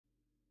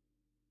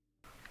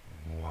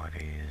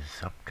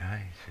What's up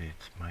guys,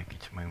 it's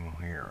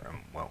Meikitamemo here and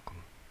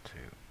welcome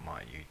to my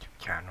YouTube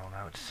channel.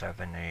 Now it's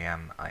 7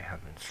 AM, I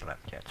haven't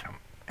slept yet, I'm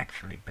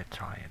actually a bit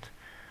tired.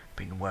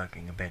 Been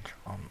working a bit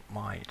on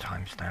my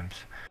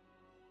timestamps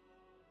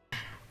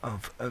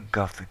of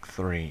Gothic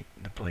 3,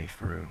 the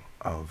playthrough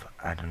of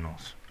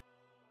Adanos.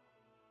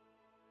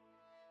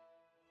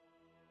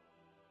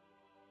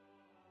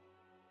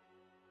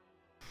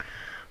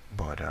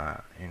 But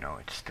you know,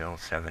 it's still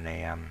 7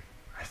 AM.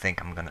 I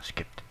think I'm gonna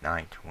skip the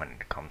night when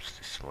it comes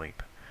to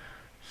sleep.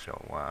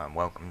 So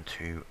welcome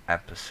to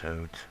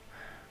episode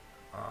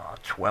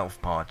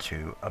 12 part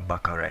 2 of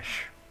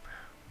Bakaresh,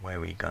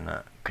 where we're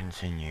gonna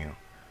continue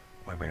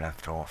where we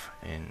left off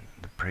in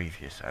the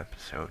previous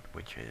episode,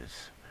 which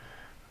is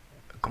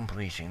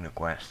completing the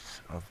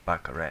quests of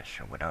Bakaresh.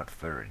 And without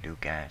further ado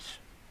guys,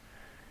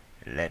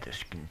 let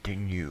us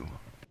continue.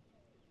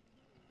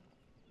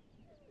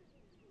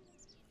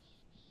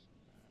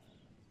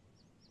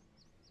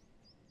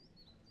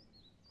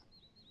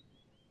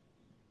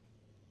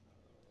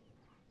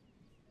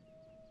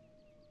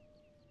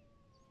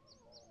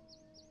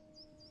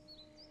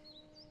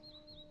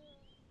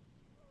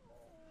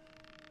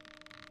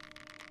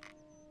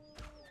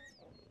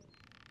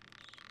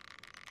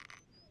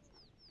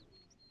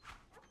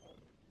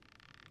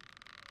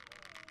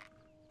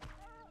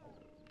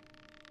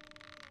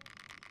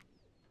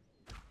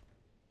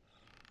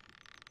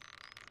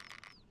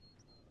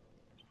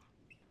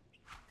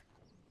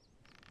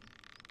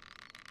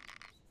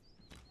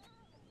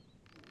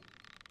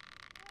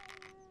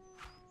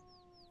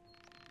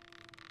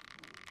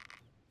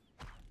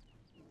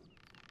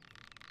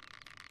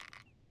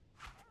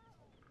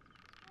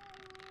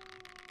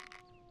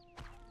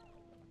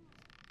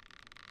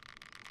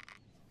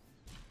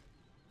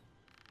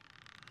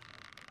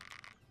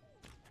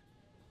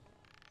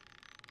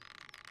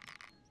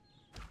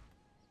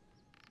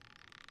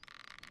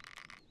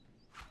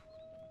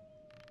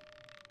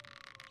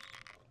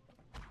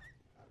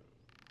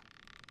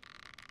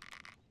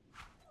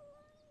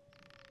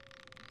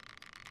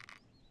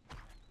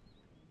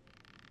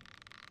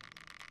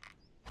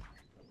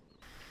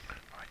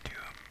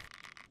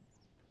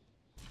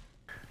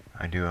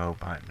 I do hope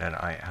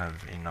that I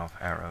have enough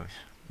arrows.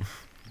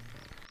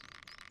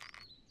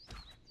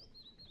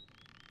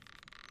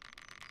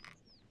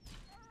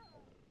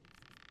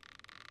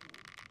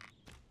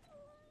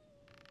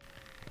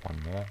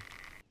 One more.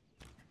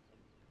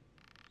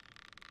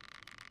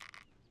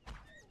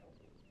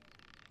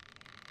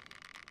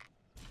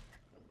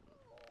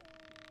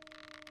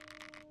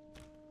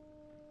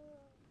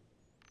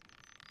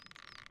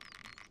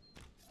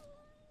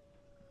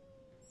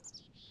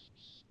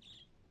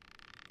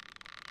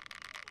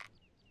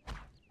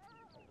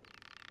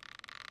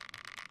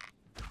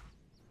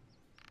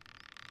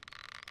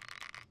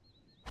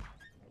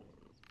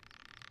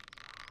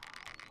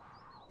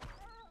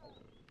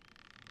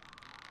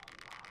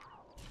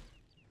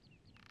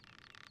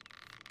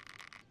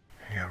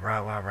 Yeah,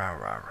 rah.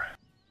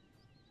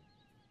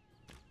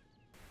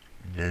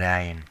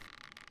 Lion.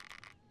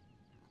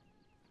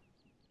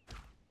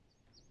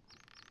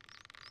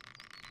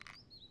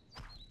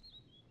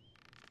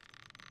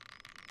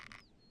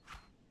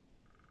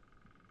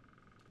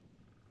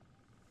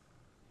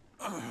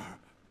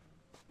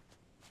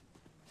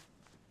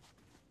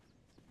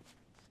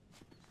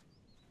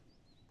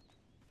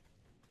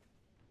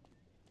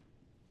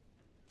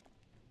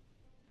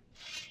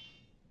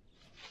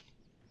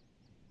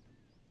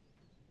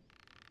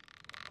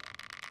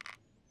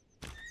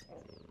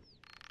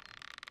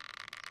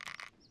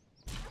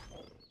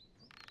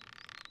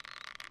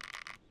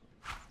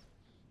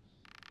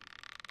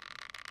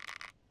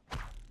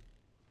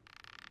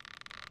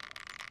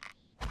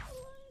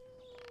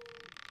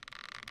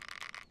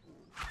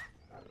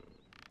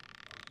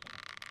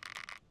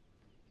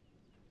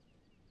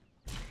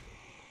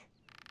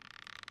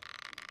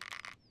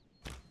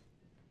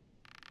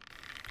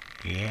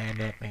 Yeah,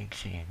 that makes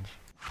sense.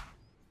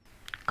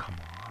 Come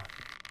on.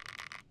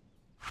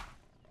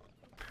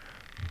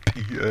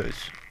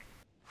 BS.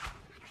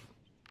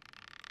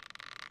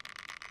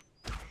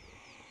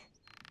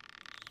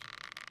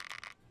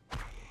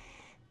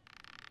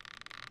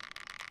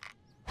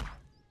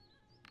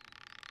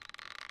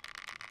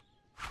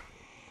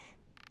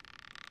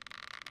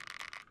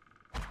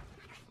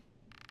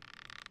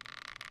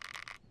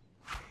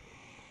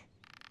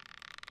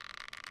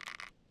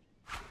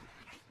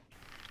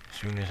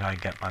 As soon as I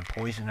get my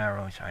poison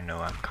arrows, I know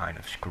I'm kind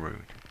of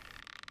screwed.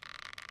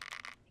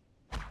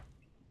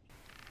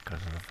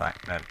 Because of the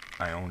fact that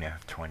I only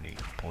have 20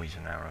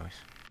 poison arrows.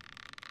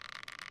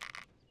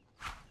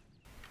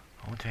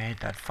 I want to hit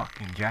that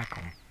fucking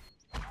jackal.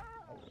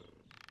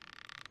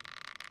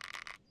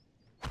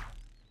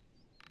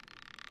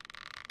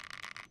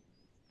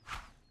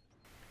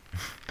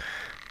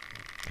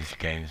 This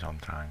game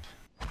sometimes.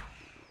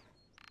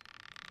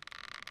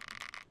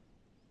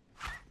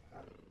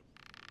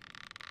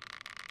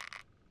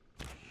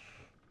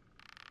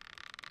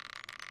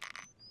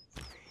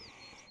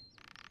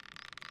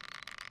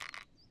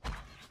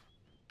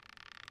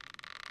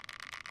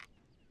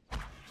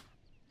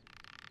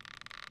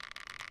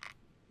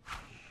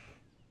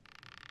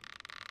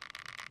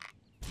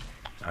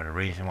 Now the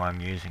reason why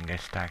I'm using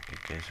this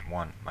tactic is,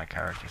 one, my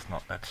character's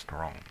not that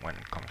strong when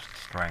it comes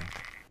to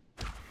strength.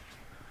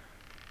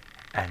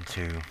 And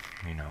two,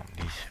 you know,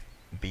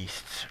 these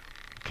beasts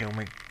kill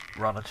me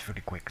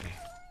relatively quickly.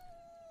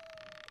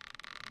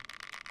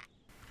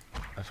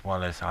 As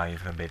well as I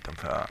have a bit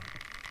of a,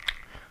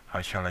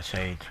 how shall I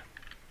say it,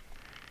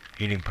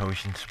 healing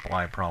potion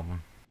supply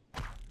problem.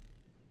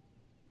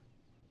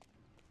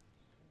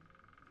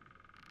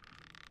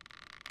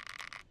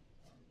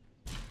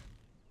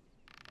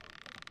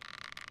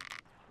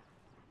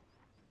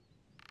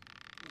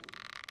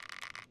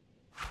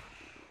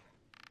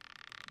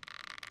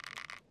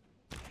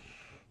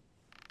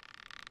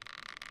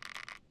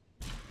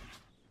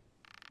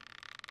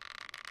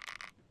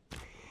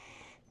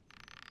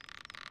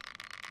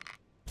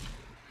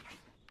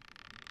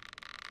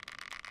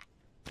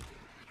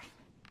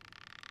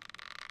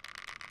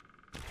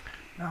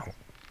 Now,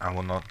 I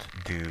will not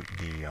do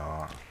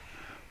the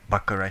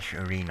Bakaresh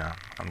arena.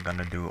 I'm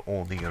gonna do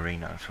all the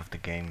arenas of the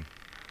game,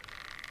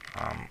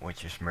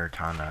 which is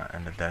Murtana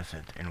and the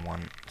desert, in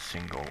one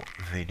single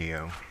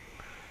video.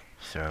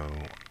 So,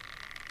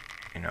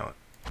 you know,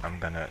 I'm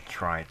gonna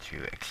try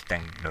to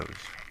extend those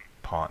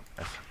parts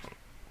as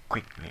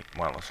quickly,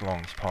 well, as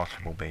long as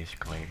possible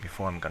basically,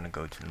 before I'm gonna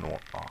go to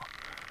Northbar.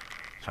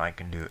 So I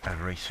can do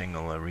every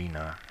single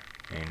arena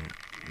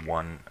in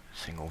one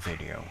single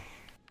video.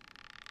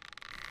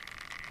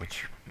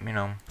 Which, you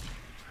know,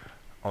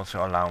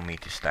 also allow me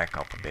to stack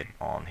up a bit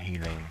on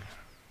healing,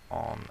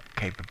 on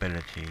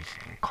capabilities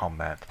in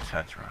combat,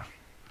 etc.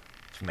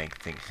 to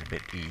make things a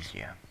bit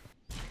easier.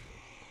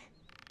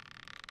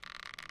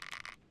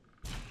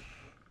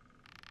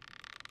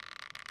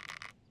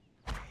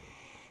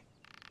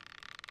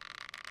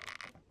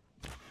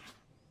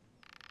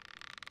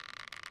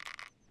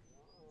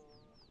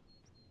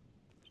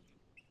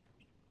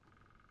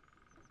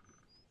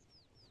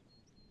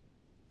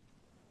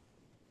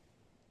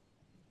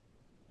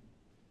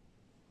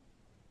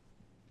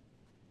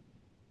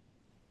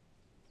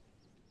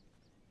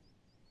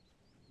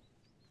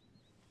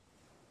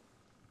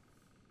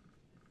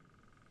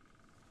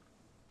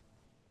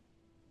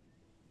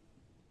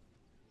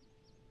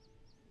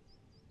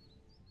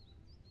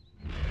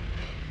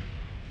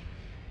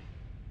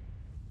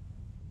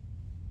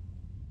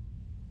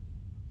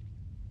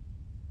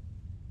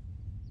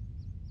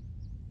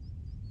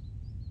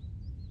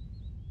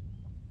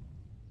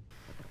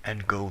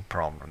 And gold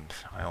problems,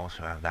 I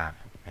also have that,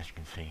 as you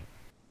can see.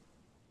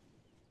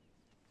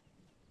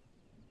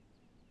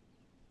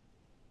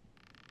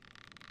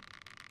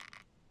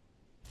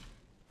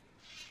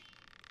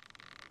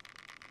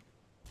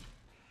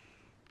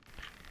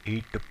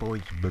 Eat the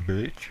poison,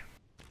 bitch.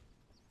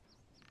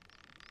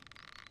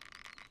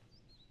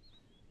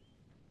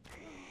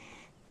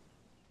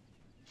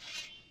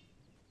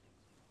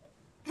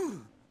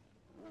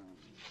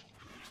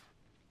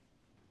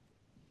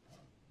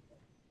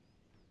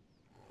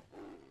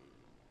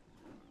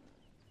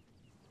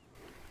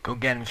 Go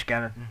get him,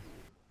 skeleton.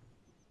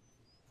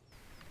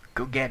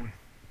 Go get him.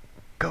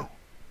 Go.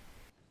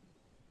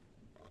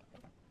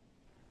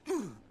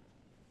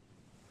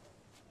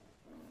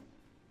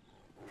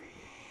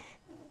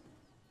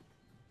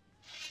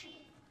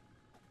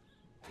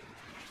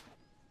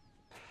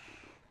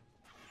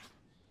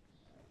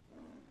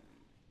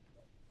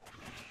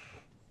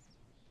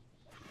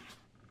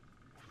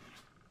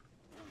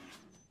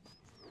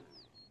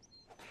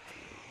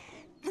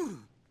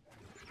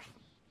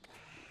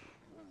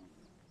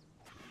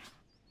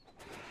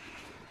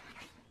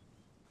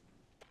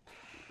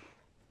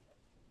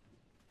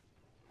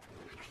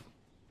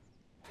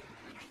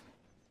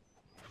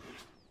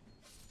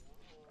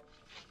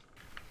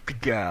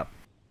 Good job.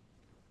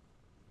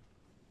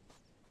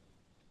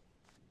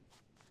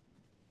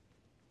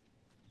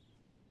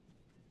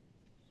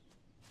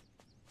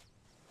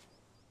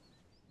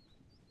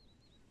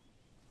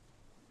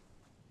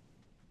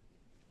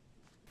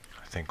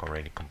 I think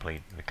already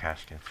completed the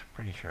caskets.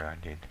 Pretty sure I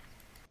did.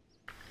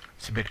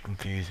 It's a bit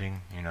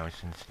confusing, you know,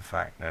 since the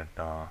fact that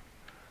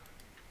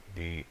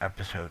the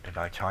episode that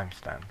I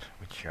timestamped,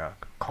 which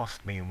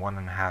cost me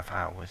 1.5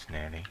 hours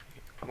nearly,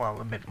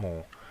 well, a bit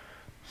more,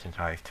 since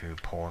I have to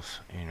pause,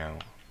 you know,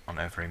 on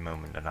every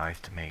moment that I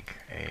have to make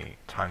a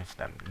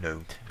timestamp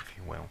note, if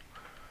you will.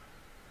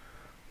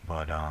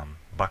 But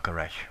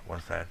Bakaresh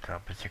was that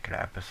particular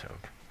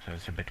episode, so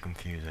it's a bit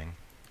confusing.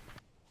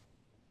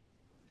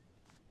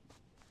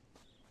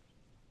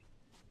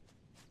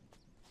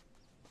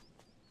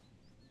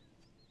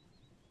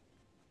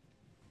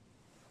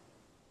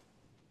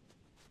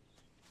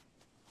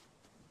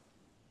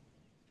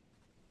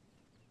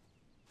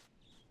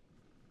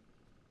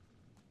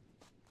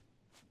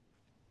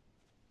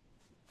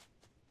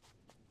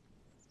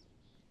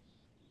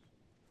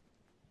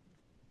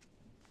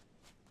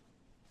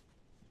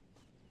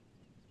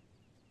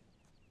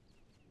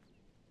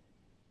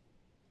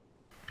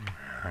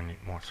 I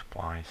need more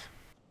supplies.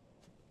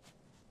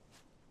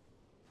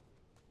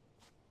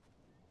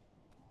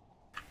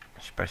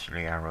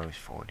 Especially arrows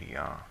for the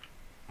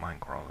mine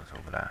crawlers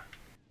over there.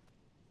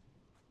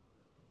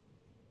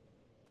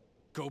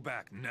 Go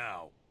back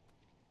now.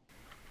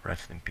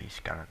 Rest in peace,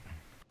 skeleton.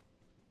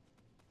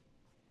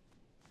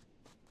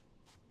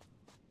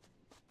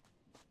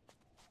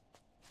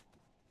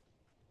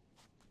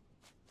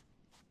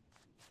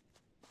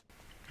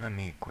 Let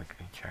me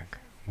quickly check.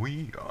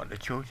 We are the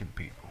chosen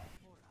people.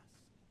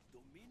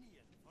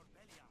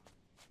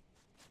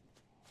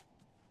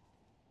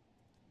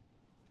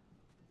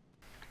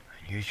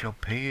 And you shall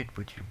pay it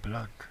with your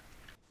blood.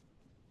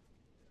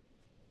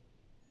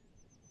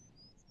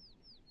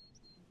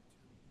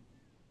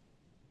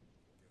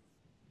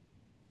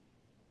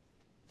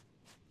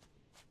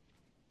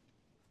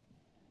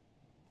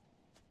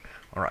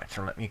 Alright,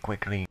 so let me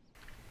quickly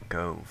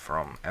go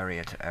from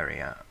area to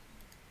area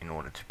in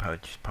order to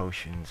purchase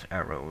potions,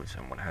 arrows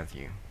and what have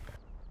you.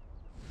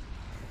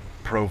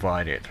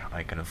 Provided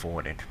I can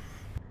afford it.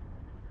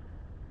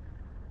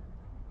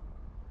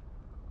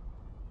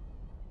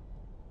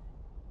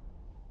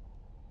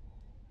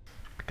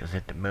 Because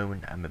at the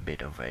moment I'm a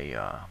bit of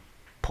a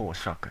poor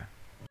sucker.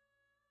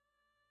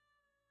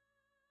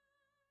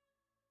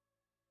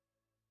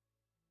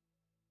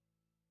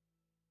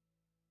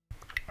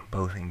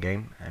 Both in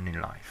game and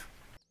in life.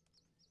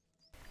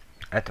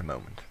 At the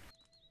moment.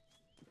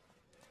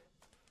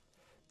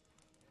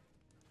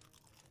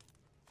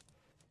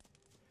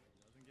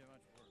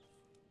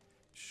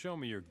 Show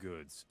me your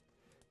goods.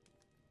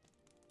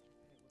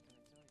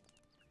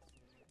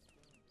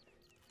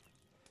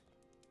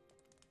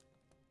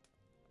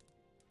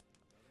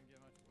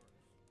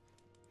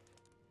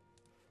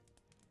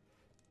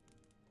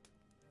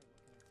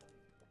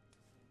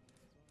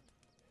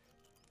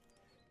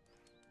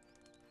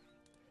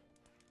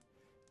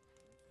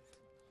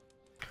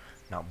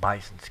 Now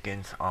bison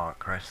skins are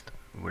crest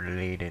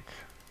related.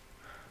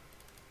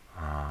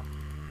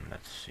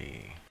 Let's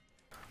see.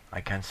 I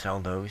can sell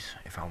those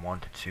if I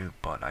wanted to,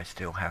 but I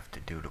still have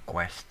to do the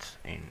quests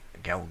in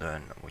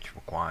Geldern, which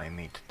require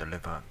me to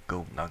deliver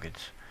gold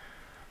nuggets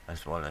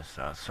as well as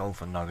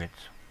silver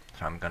nuggets.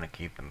 So I'm gonna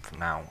keep them for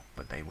now,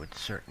 but they would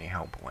certainly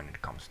help when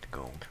it comes to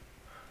gold.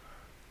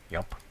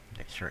 Yup,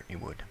 they certainly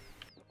would.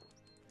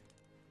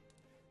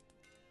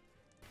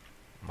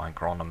 My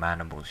Grona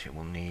Mandibles you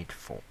will need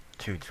for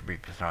 2 to be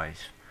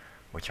precise,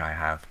 which I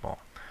have, but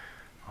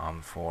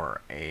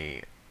for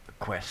a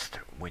quest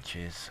which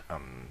is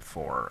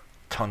for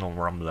Tunnel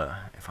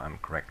Rumbler, if I'm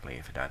correctly,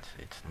 if that's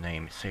its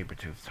name,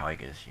 Saber-toothed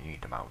Tigers, you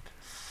need about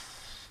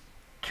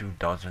 2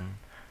 dozen,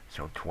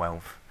 so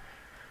 12.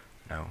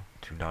 No,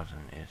 2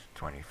 dozen is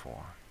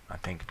 24. I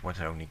think it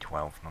was only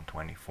 12, not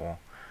 24.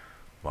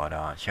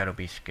 But Shadow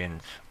Beast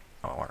skins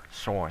or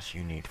swords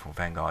you need for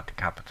Vanguard the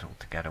Capital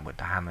together with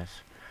the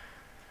hammers.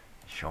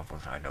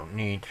 Shovels I don't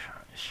need.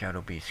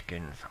 Shadow Beast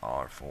skins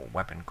are for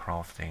weapon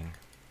crafting.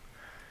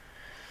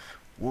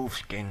 Wolf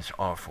skins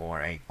are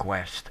for a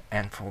quest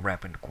and for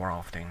weapon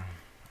crafting.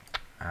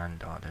 And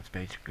that's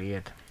basically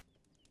it.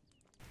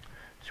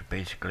 So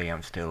basically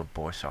I'm still a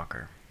poor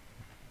sucker.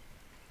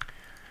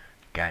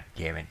 God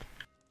damn it.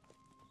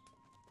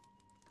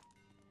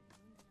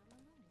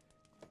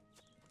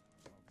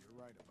 You're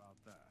right about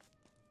that.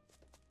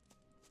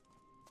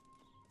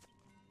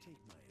 Take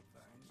my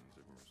advice. And it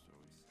gets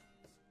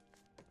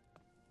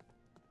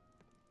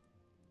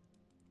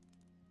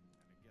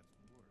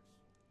worse.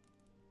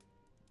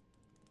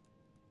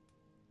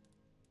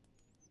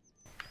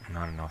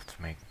 Not enough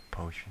to make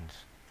potions.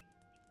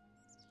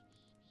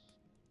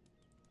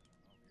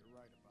 You're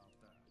right about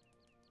that.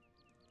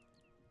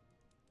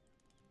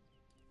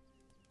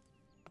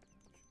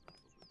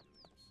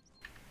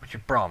 What's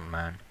your problem,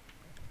 man?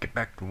 Get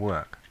back to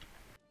work.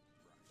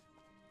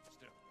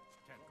 Still,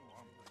 can't go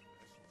on like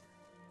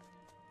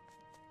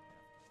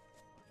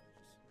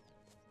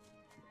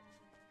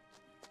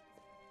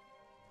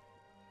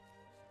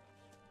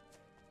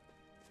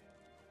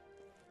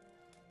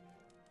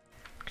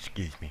this.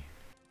 Excuse me.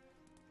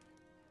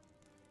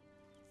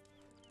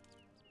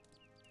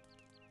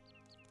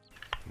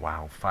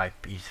 Wow,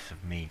 5 pieces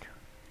of meat.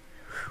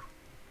 Whew.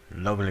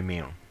 Lovely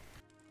meal.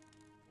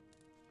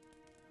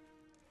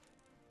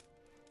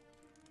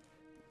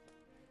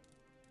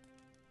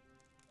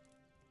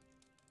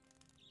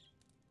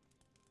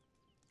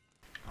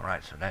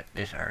 Alright, so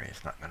this area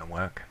is not gonna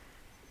work.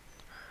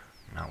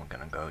 Now we're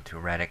gonna go to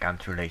Reddick. I'm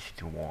too lazy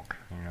to walk,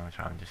 you know,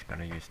 so I'm just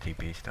gonna use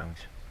TP stones.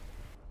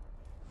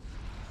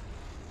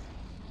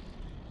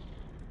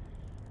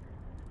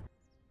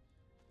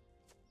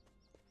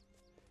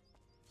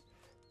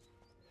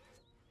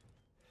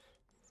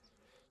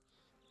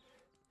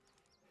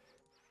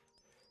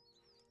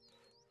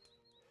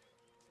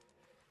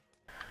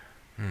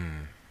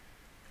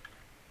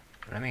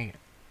 Let me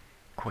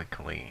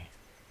quickly.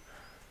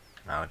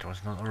 Now it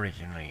was not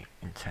originally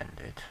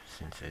intended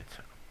since it's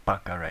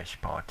Bakaresh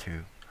Part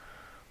 2,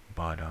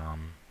 but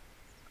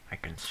I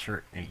can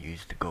certainly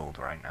use the gold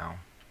right now.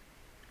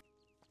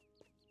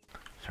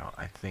 So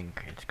I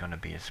think it's gonna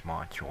be a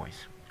smart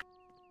choice.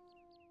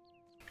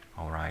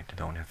 Alright, I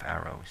don't have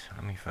arrows.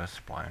 Let me first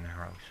supply on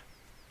arrows.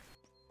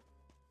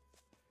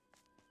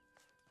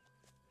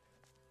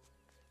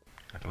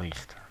 At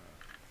least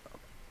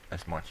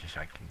as much as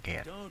I can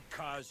get. Don't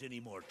cause any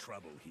more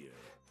trouble here.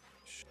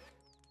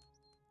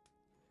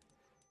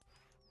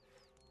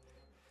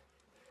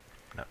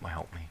 That will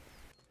help me.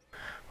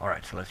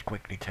 Alright, so let's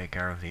quickly take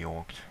care of the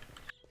orcs.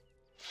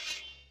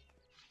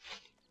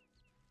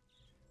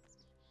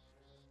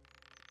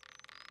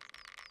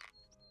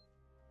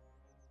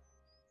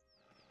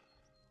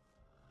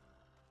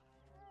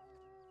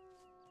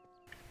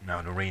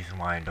 Now the reason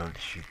why I don't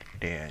shoot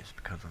there is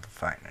because of the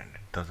fact that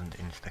it doesn't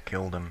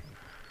insta-kill them.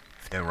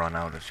 If they run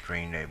out of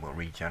screen they will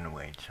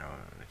regenerate, so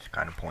it's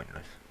kind of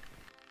pointless.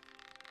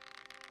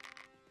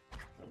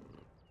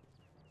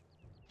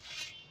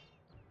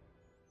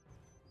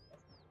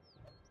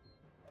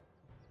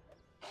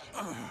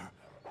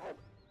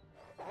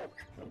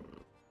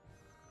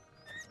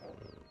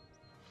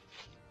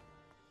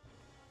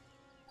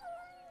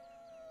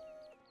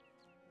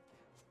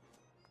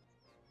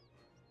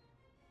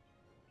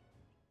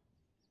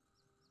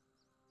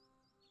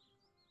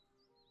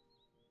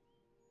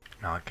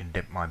 Now I can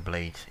dip my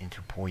blades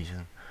into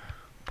poison,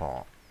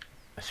 but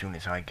as soon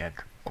as I get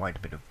quite a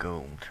bit of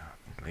gold,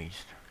 at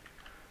least,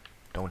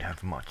 don't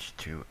have much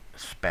to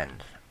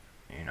spend,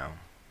 you know,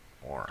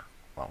 or,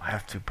 well,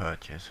 have to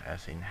purchase,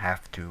 as in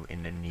have to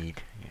in the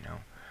need, you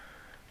know,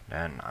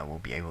 then I will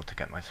be able to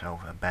get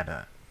myself a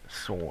better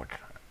sword,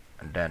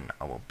 and then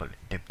I will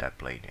dip that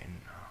blade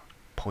in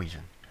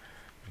poison,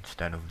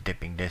 instead of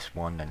dipping this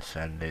one and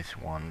sell this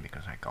one,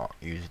 because I can't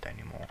use it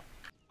anymore.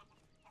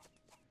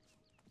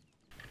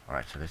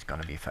 Alright, so this is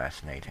gonna be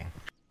fascinating.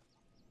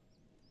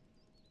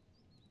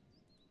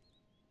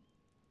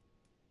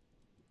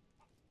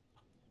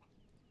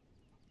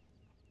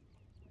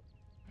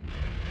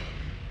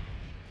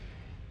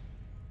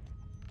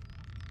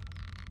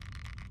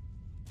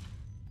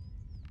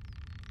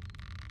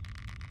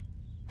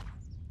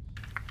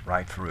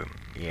 Right through.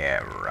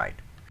 Yeah, right.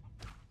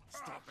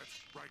 Stop it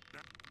right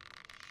now.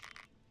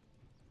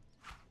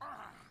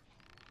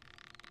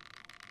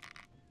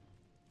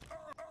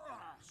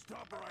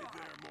 Stop right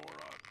there,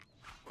 moron.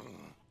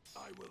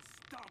 I will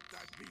stop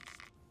that beast.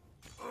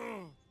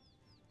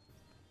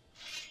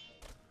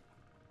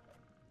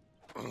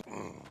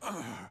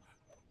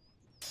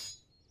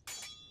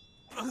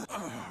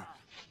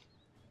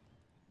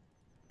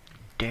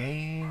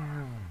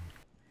 Damn.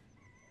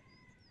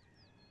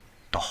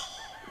 Oh.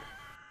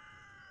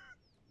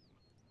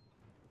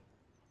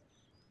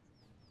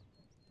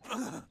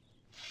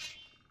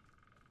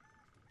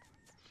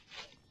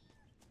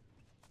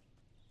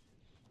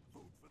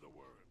 Food for the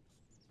worms.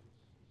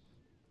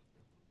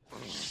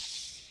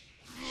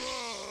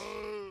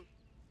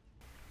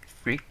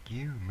 Freak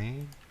you,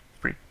 man.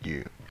 Freak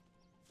you.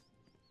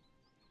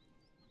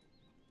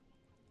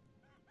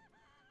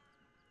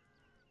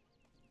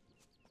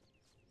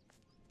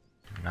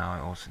 Now I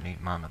also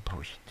need mana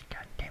potions.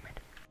 God damn it.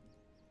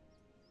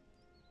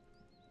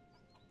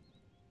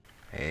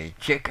 Hey,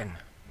 chicken.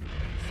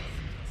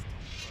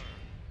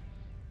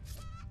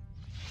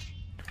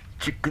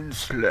 Chicken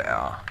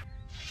Slayer.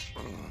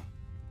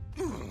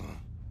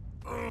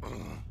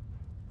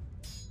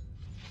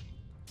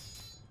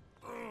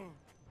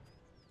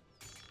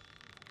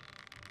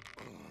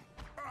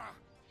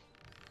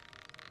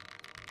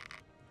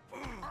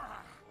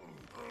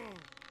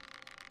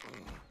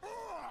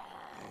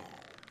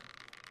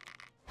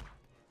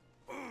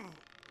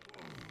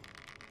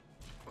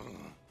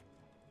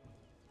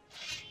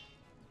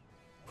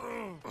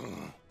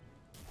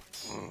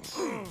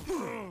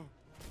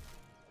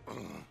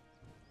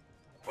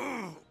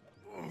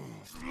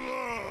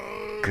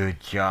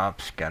 Good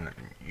job,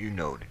 skeleton. You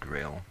know the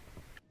drill.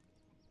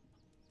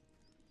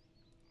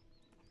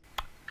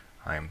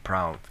 I am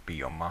proud to be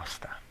your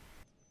master.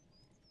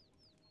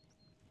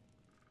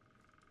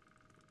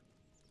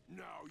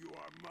 Now you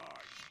are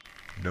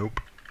mine.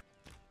 Nope.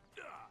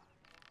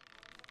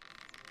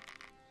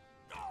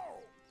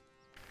 No!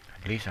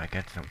 At least I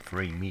get some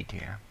free meat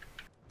here.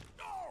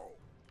 No!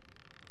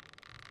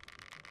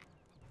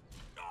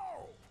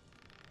 No!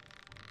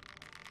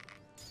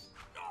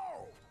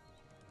 No!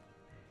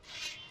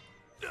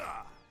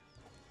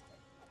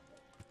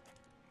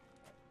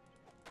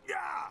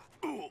 Yeah!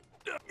 Ooh!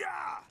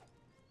 Yeah!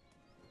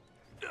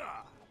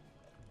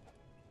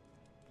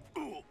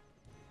 Ooh!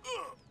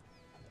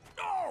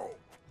 No!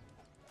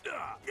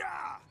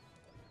 Yeah!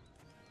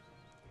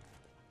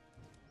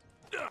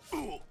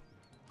 Ooh!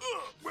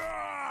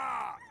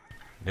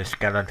 The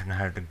skeleton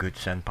had a good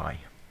senpai.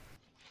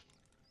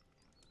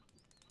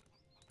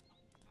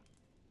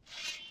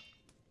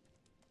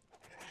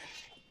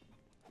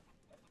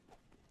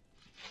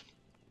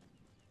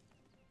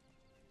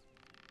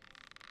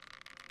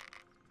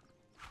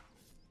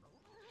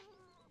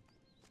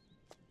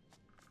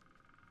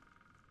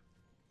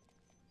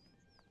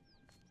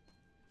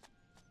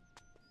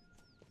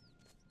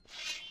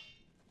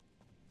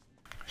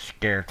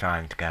 Scare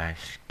times, guys.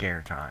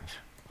 Scare times.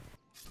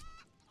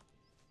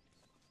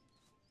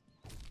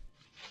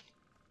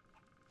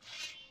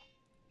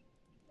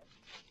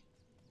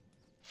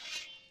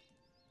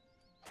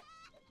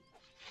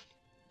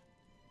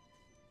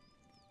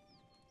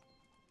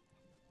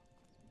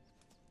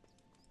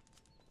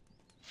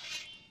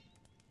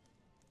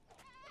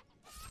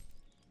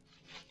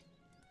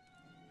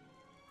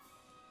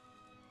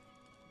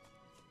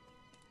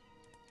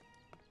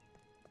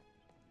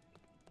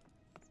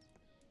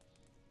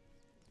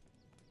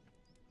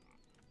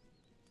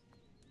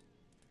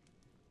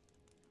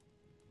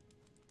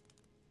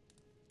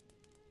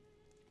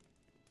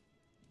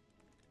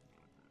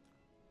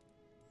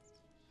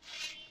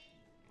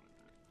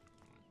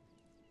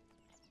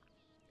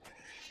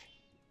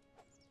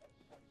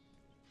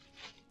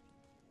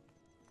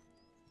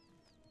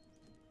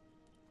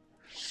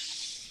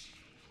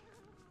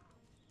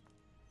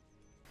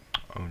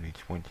 only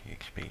 20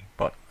 XP,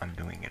 but I'm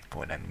doing it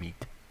for that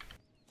meat.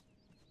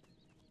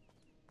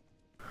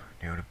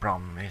 The only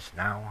problem is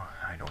now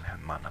I don't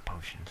have mana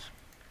potions.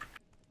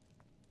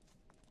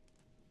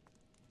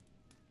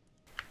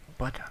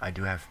 But I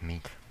do have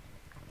meat.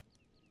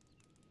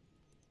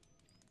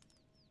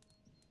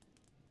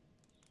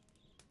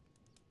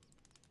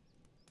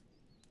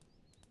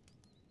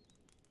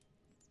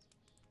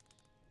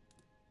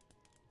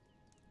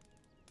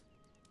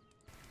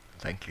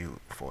 Thank you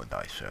for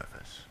thy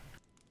service.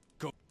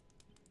 Go.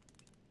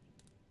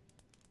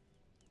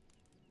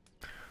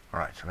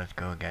 Alright, so let's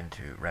go again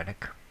to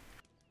Reddick.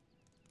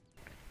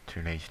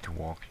 Too lazy to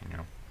walk, you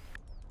know.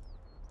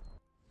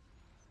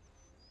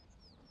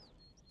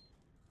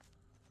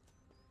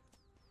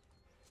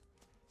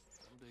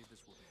 Someday this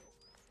will be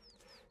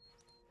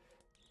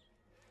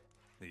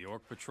over. The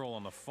orc patrol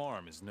on the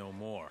farm is no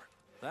more.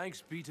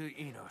 Thanks be to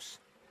Enos.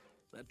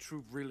 That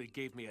troop really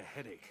gave me a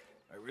headache.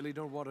 I really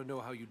don't want to know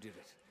how you did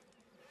it.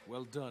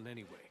 Well done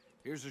anyway.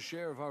 Here's a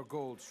share of our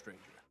gold,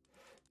 stranger.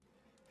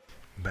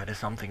 Better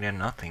something than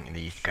nothing in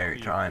these Show scary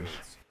me your times.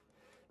 goods.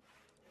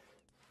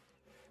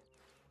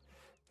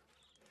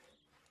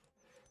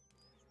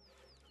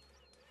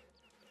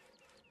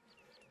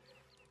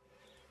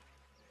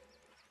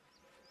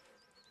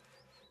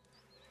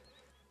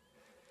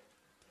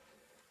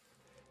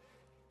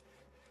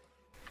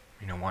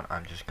 You know what,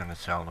 I'm just gonna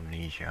sell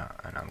amnesia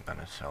and I'm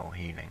gonna sell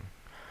healing.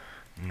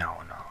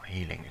 No,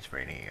 healing is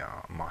really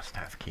a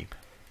must-have keep.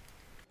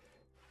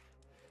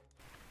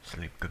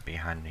 Sleep could be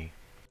handy.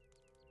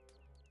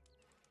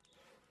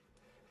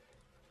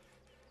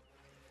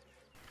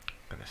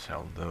 Gonna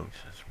sell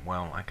those as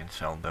well. I can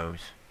sell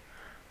those.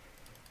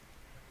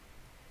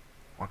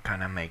 What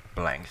can I make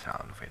blanks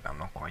out of it? I'm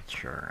not quite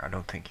sure. I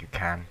don't think you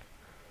can.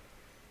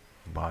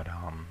 But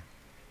I'm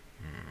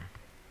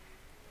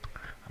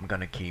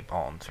gonna keep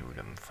on to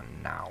them for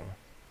now.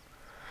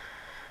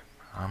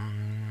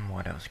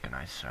 What else can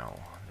I sell?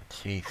 The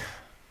teeth.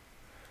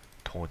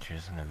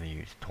 Torches, I never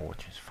use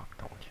torches. Fuck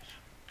torches.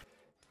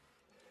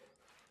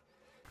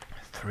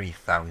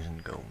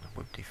 3,000 gold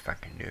would be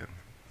fucking do.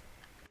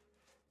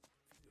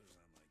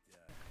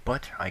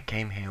 But I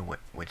came here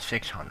with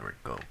 600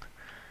 gold.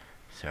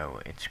 So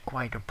it's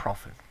quite a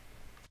profit.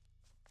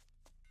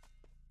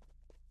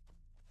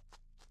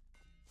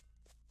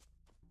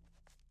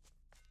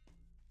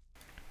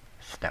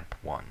 Step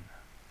 1.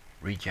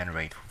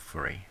 Regenerate for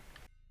free.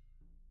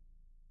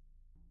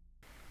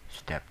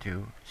 Step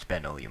 2.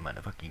 Spend all your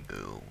motherfucking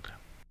gold.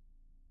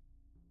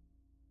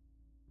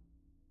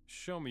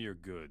 Show me your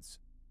goods.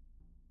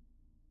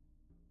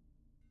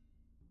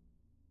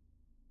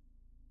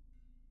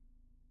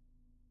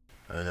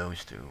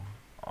 Those two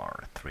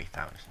are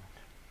 3,000.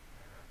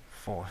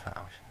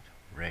 4,000.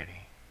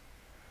 Really.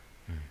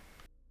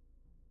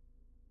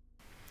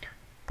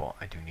 But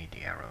I do need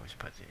the arrows,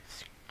 but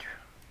it's...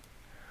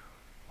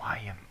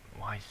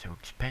 Why so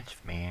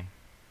expensive, man?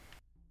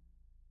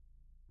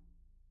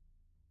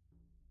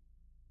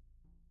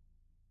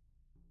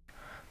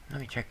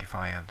 Let me check if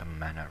I have the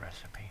mana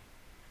recipe.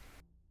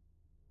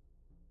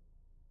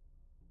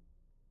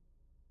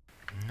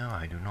 No,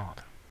 I do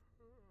not.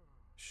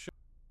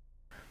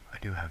 I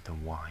do have the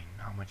wine.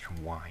 How much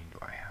wine do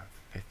I have?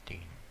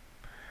 15.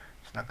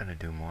 It's not gonna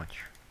do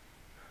much.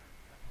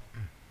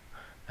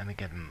 Let me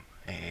get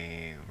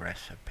a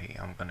recipe.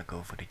 I'm gonna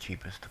go for the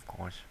cheapest, of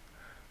course.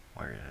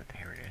 Where is it?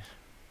 Here it is.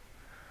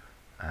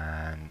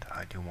 And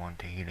I do want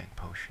the healing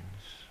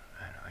potions.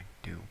 And I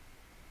do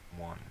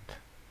want...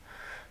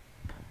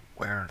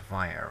 Where are the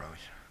fire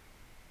arrows?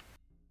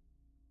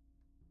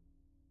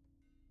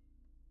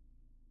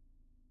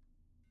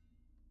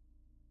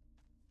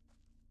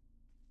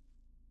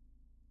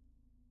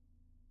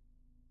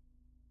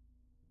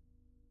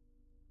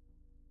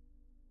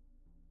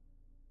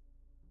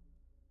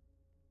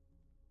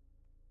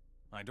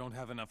 I don't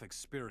have enough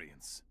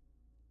experience.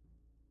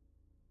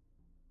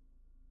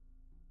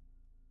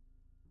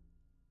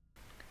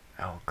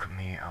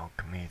 Alchemy,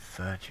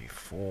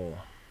 34.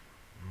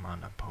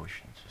 Mana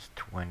potions is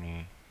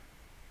 20.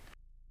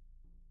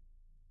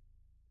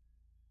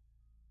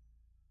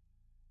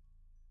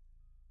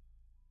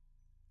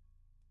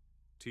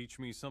 Teach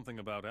me something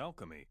about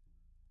alchemy.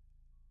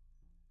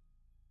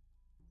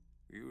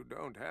 You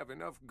don't have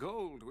enough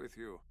gold with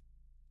you.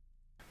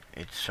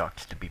 It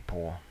sucks to be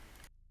poor.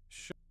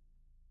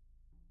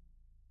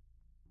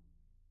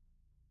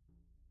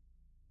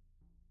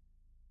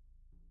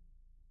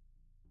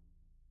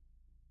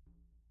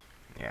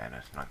 Yeah,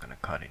 that's not gonna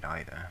cut it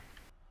either.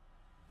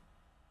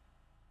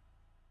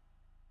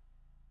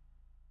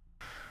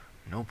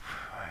 Nope,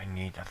 I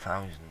need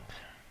 1,000.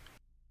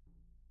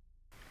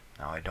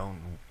 Now I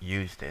don't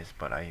use this,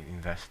 but I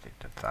invested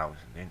 1,000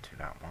 into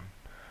that one.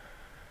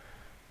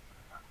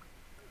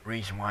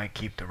 Reason why I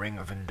keep the Ring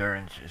of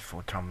Endurance is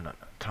for Tunnel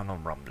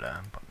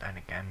Rumbler, but then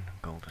again,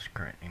 gold is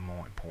currently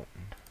more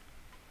important.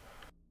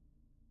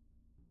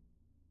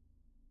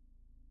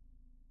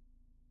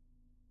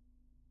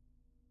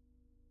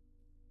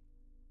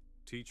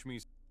 Teach me.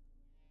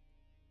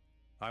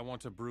 I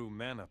want to brew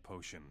mana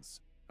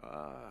potions.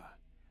 Ah,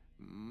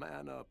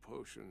 mana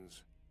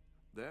potions.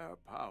 Their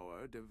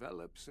power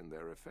develops in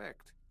their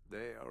effect.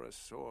 They are a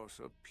source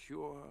of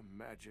pure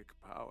magic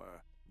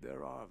power.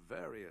 There are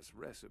various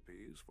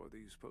recipes for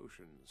these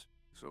potions,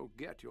 so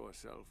get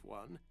yourself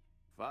one,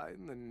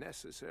 find the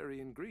necessary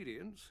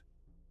ingredients,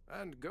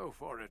 and go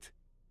for it.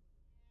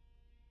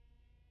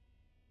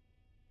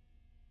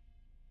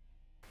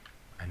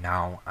 And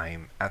now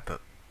I'm ever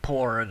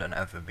poorer than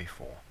ever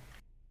before.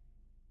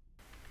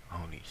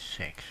 Only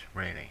 6,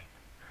 really.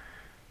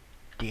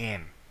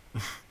 Damn.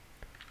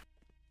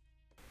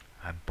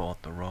 I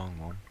bought the wrong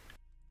one.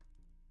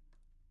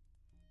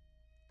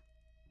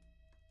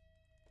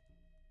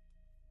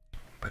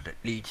 But at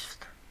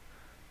least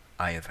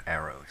I have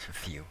arrows, a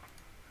few.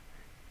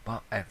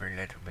 But every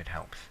little bit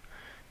helps.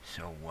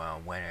 So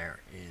where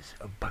is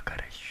a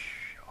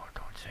Bakaresh? Oh,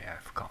 don't say I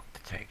forgot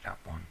to take that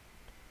one.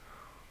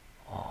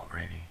 Oh,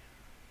 really?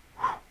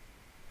 Whew.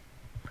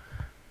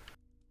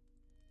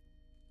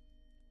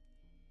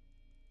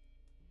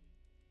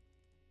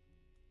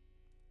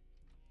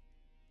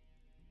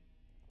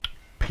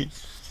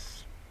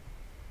 Peace.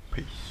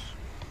 Peace.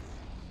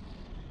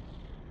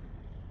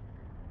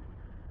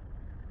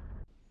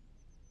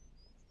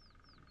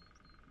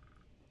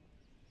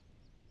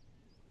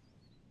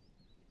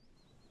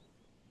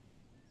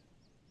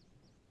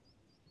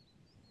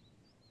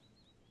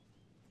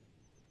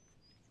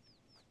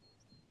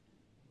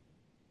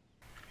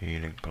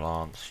 Healing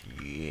plants,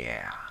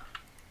 yeah.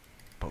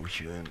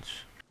 Potions.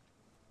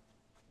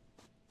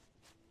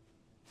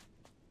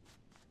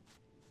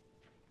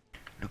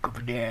 Look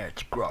over there,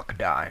 it's a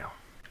crocodile.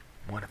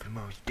 One of the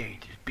most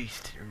dangerous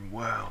beasts in the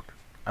world.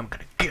 I'm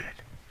gonna kill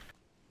it.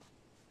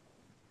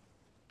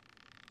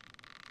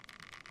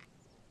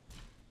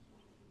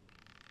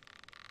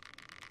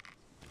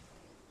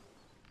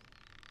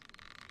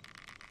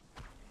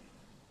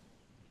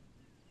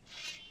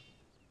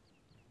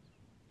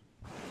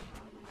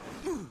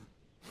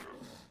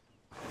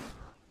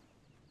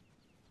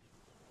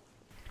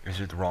 Is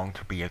it wrong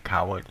to be a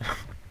coward?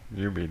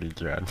 You be the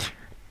judge.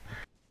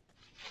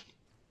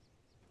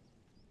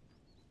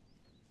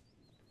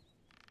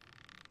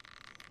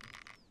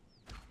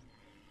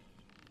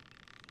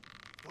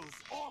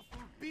 Those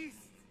awful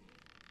beasts!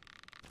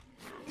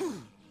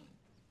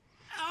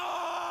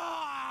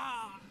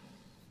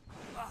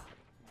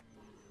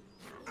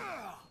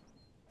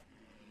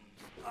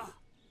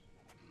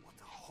 What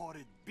a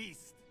horrid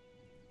beast!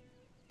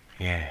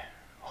 Yeah,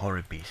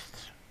 horror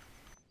beasts.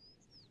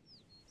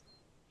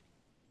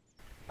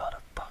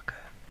 Motherfucker.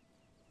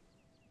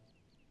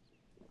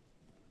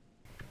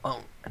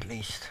 Well, at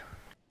least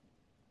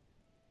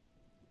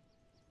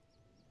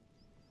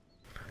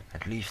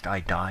I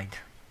died.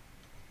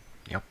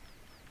 Yep,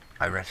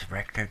 I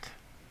resurrected.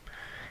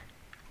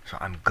 So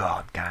I'm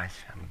God, guys,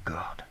 I'm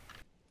God.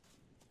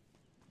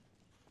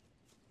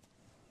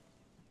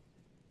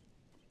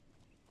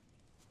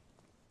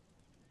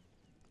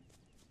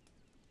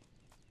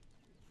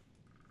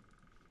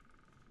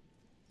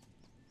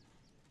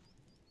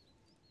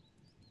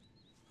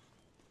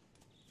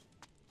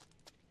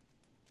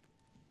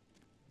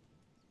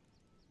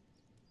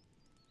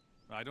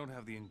 I don't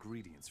have the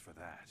ingredients for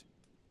that.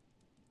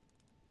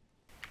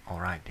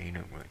 Alright, they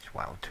know it's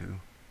wild too.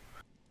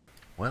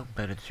 Well,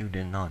 better two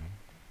than none.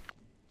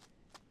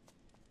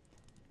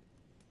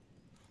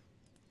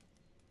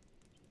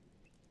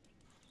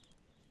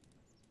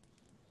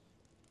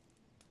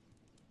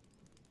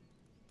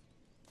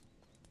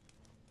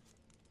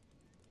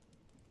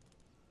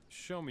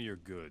 Show me your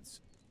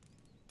goods.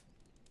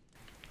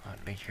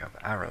 At least you have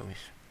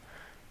arrows.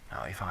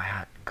 Now if I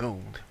had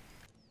gold.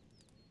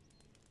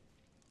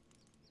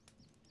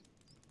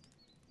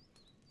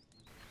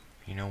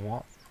 You know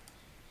what?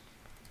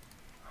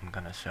 I'm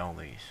gonna sell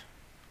these.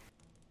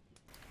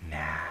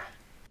 Nah.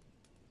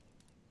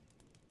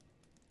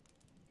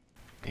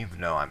 Even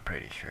though I'm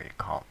pretty sure you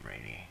can't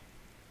really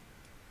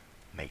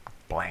make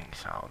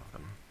blanks out of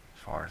them,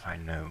 as far as I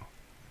know.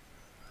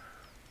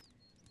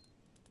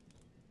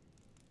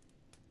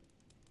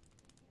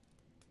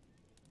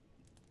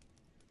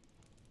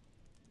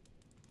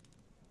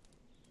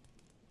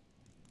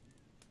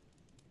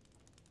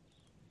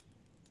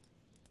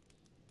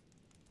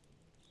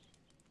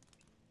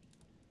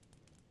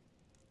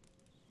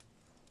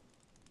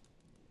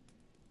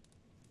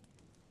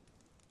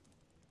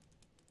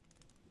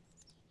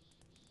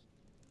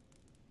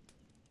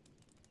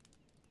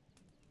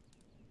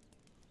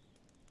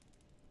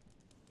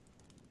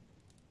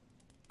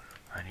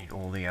 I need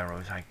all the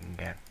arrows I can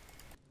get.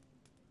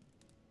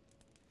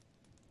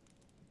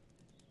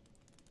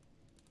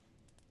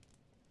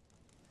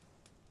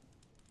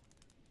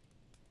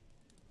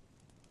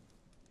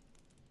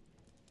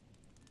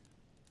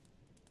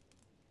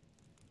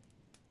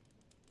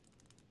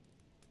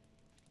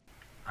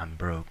 I'm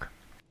broke.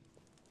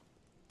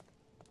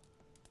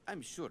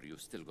 I'm sure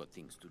you've still got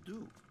things to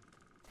do.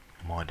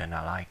 More than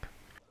I like.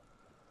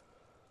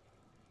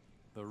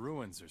 The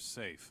ruins are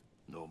safe.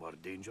 No more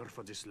danger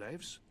for the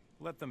slaves?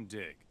 Let them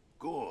dig.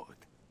 Good.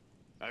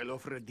 I'll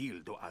offer a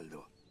deal to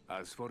Aldo.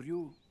 As for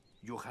you,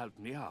 You helped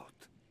me out.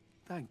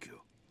 Thank you.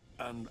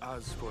 And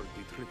as for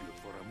the tribute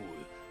for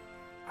Amul,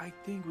 I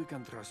think we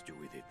can trust you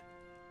with it.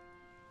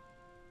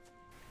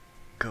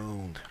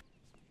 Gold.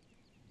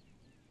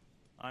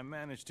 I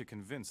managed to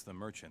convince the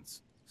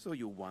merchants. So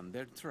you won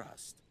their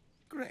trust.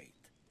 Great.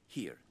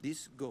 Here,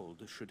 this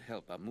gold should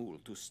help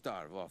Amul to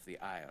starve off the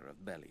ire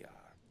of Beliar.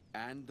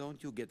 And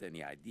don't you get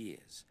any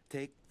ideas.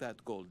 Take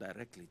that gold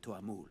directly to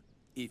Amul.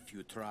 If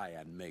you try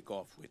and make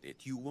off with it,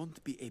 you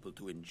won't be able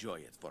to enjoy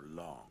it for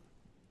long.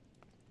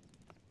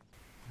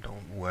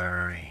 Don't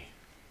worry.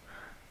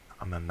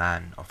 I'm a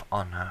man of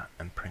honor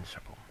and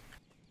principle.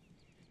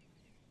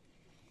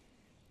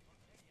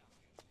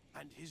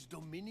 And his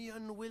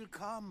dominion will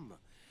come,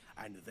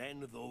 and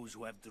then those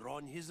who have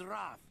drawn his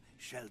wrath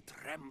shall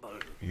tremble.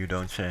 You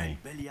don't say.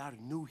 And Beliar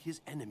knew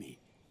his enemy,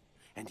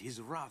 and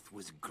his wrath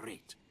was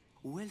great.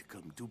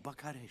 Welcome to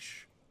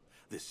Bakaresh,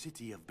 the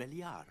city of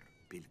Beliar,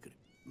 pilgrim.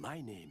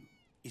 My name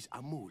is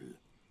Amul.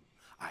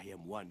 I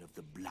am one of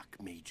the Black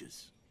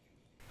Mages.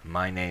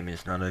 My name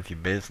is none of your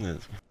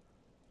business.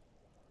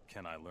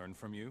 Can I learn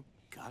from you?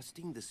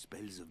 Casting the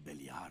spells of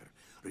Beliar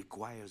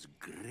requires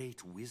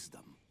great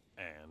wisdom.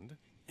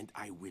 And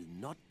I will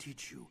not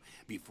teach you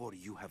before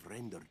you have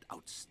rendered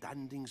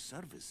outstanding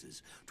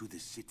services to the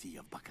city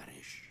of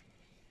Bakaresh.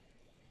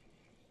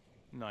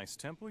 nice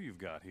temple you've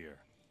got here.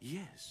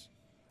 Yes,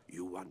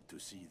 you want to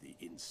see the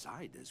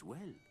inside as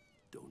well,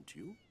 don't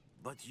you?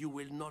 But you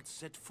will not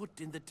set foot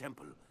in the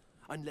temple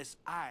unless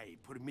I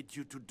permit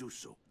you to do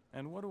so.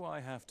 And what do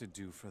I have to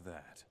do for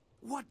that?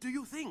 What do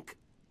you think?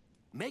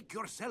 Make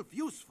yourself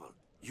useful.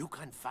 You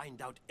can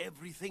find out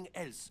everything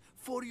else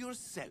for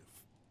yourself.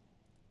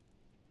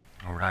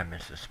 Alright,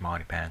 Mr.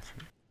 Smarty Pants.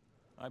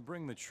 I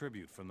bring the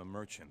tribute from the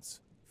merchants.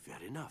 Fair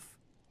enough.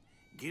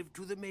 Give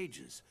to the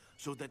mages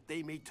so that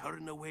they may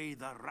turn away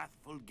the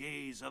wrathful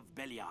gaze of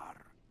Beliar.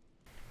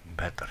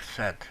 Better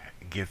said,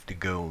 give the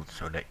gold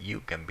so that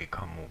you can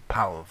become more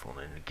powerful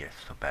in the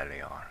gifts of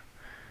Beliar.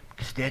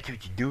 Because that's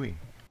what you're doing.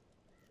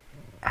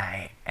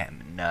 I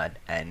am not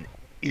an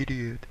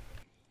idiot.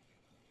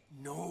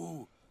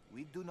 No.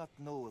 We do not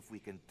know if we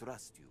can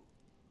trust you.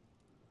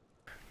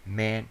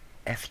 Man,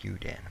 F you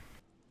then.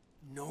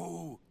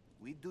 No.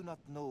 We do not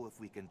know if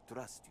we can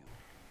trust you.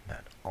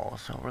 That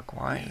also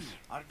requires...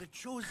 We are the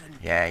chosen.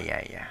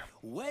 Yeah.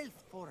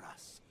 Wealth for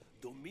us.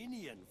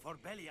 Dominion for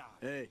Beliar.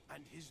 Hey.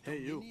 And his Hey,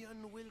 you.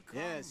 dominion will come.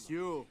 Yes,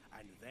 you.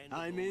 And then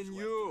I those mean who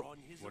have you. drawn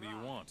his What do you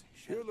wrath want?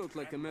 shall You look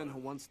like a man who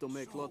tremble. wants to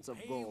make So lots of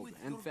pay gold, with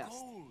and your fast.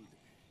 gold,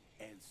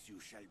 else you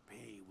shall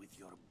pay with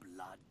your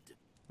blood.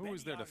 Who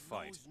is there to Beliar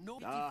fight? knows no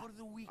pity Ah, for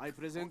the weak, I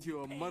present you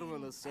a only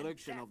marvelous pain and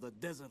selection death. of the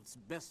desert's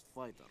best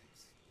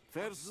fighters.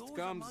 First those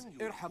comes among you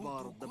who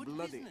Irhabar do the good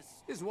Bloody.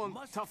 business He's one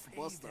must tough pay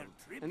bastard,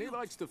 their and he tribute.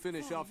 likes to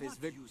finish For off his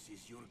what use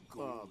is your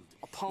gold in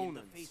the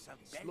opponents face of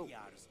slowly.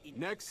 Beliar's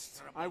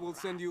Next, I will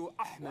send you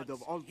Ahmed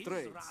of all Once his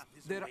trades. wrath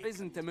is There awakened,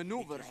 isn't a it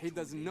maneuver is he too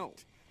doesn't know.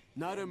 late.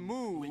 Not a Will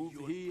move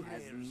your he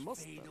has prayers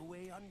mustered. fade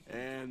away unheeded?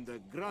 And the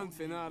grand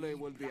finale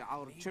will be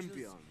our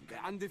champion, the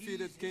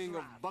undefeated king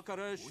of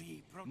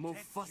Bakaresh,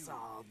 Mufasa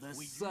the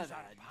Savage.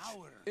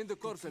 In the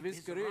course of his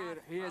career,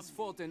 he has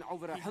fought in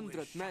over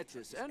 100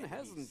 matches and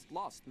hasn't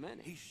lost He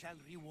many. shall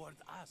reward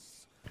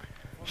us.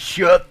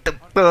 Shut the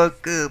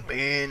fuck up,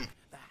 man.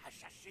 The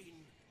Hashishin.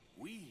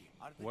 We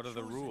are the What are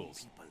the chosen rules?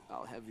 people.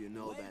 I'll have you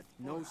know that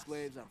no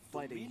slaves are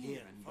fighting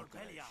here in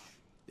Bakaresh.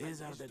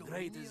 These are the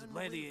greatest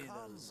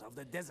gladiators of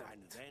the desert.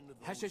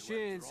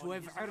 Hashishins who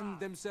have earned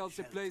themselves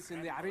a place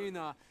in the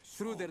arena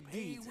through their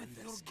deeds and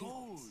their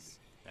skills.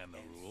 And the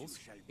rules?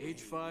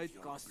 Each fight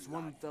costs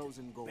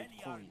 1,000 gold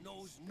Beliar coins.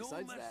 knows no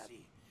Besides that,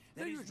 mercy. the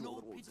There is usual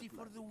no rules pity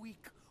apply. for the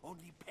weak,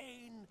 only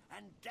pain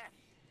and death.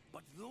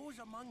 But those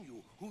among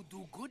you who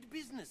do good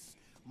business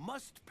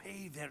must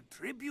pay their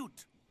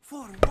tribute.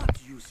 For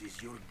what use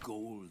is your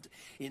gold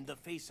in the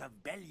face of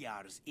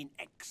Beliar's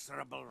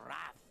inexorable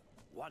wrath?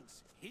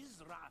 Once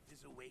his wrath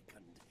is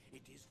awakened,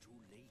 it is too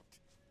late.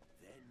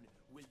 Then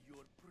will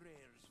your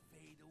prayers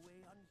fade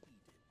away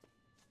unheeded.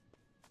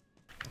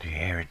 Do you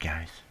hear it,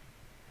 guys?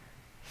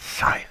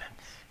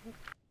 Silence.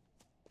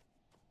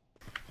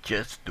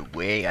 Just the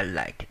way I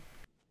like it.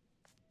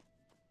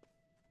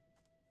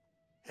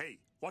 Hey,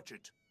 watch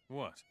it.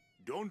 What?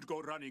 Don't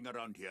go running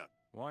around here.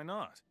 Why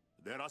not?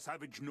 There are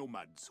savage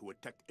nomads who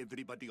attack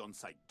everybody on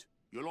sight.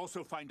 You'll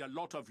also find a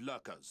lot of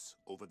lurkers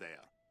over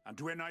there. And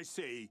when I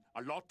say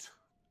a lot,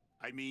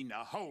 I mean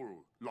a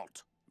whole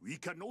lot. We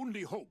can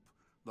only hope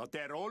that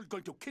they're all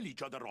going to kill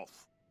each other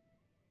off.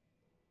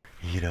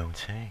 You don't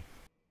say.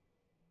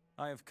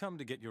 I have come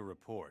to get your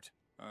report.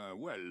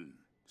 Well,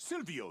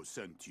 Silvio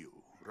sent you,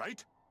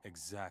 right?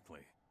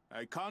 Exactly.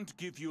 I can't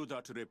give you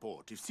that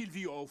report if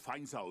Silvio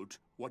finds out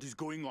what is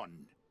going on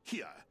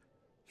here.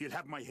 He'll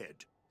have my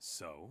head.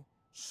 So?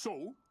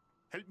 So,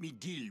 help me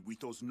deal with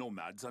those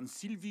nomads and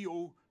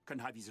Silvio can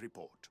have his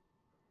report.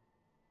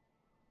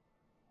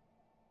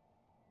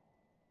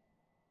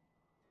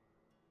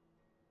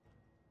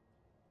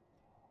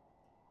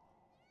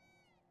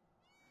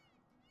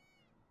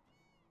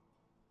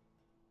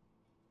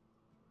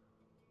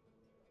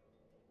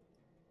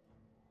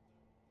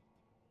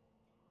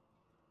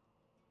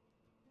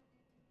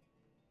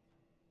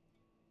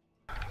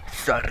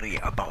 Sorry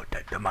about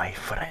that, my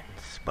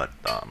friends, but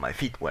my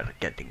feet were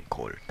getting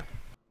cold.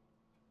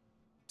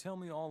 Tell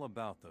me all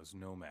about those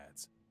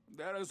nomads.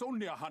 There is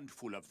only a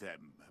handful of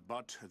them,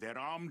 but they're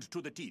armed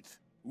to the teeth.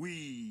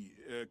 We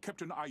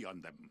kept an eye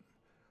on them.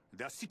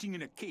 They're sitting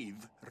in a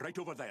cave right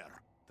over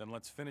there. Then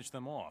let's finish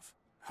them off.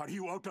 Are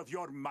you out of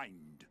your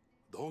mind?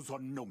 Those are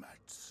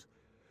nomads.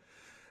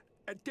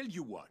 Tell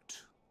you what.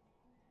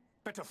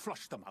 Better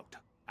flush them out,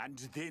 and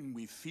then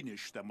we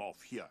finish them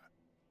off here.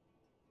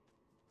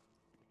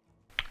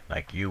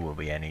 Like you will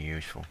be any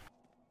useful.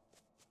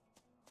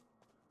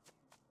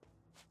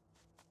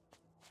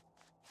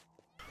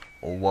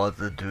 What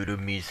to the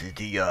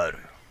Misitiar?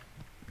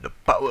 The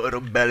power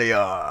of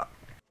Beliar!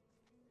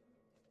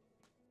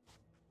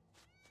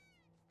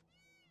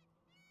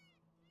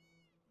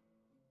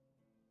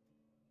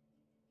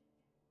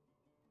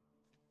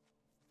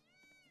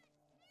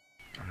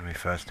 Let me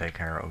first take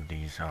care of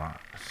these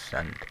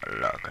scent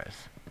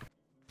lurkers.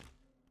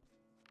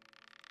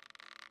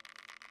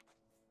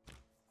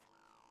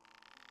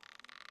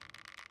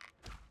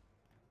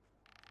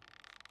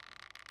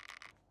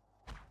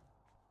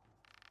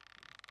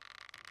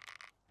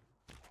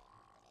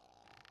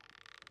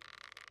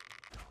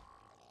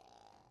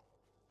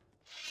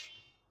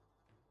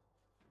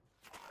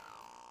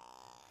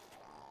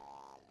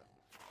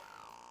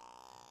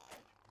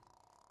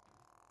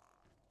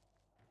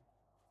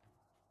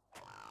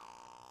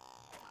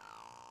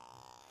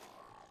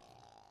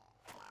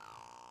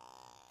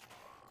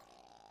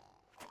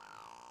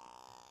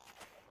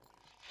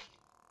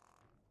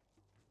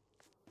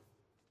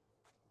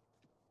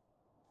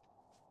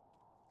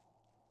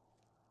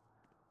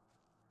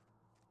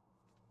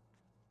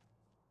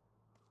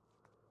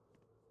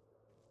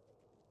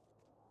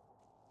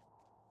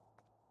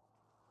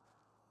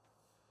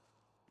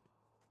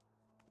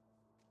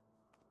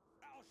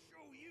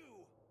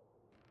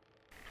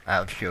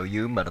 I'll show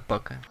you,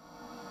 motherfucker.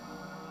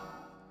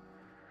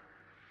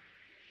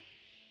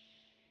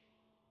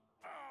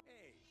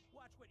 Hey,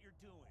 watch what you're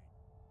doing.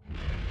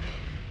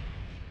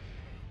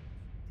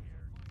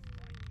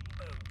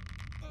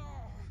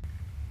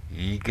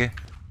 Eager.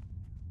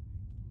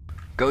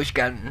 Go,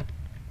 Scanton.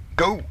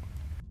 Go!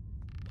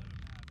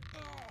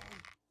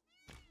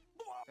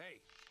 Hey,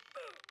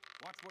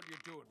 watch what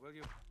you're doing, will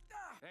you?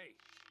 Hey,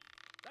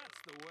 that's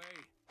the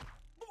way.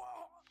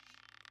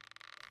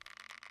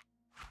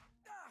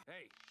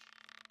 Hey,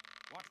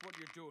 watch what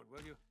you're doing,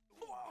 will you?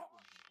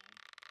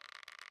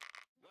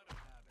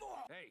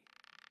 Hey,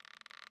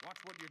 watch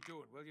what you're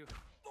doing, will you?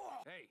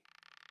 Hey,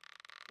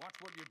 watch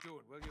what you're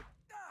doing, will you?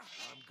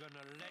 I'm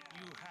gonna let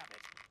you have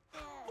it.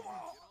 Get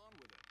on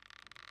with it.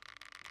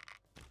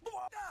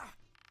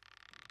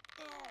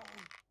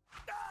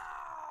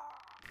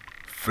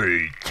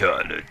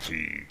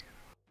 Fatality.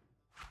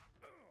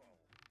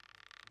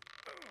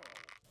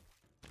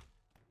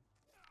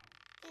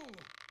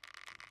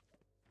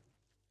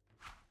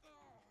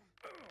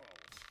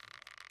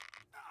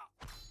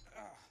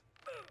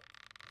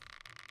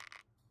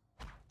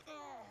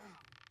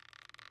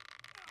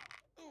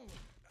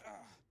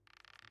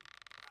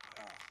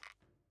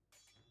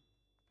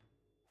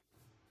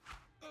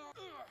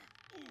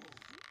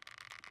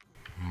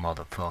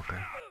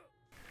 Motherfucker.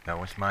 That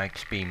was my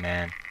XP,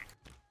 man.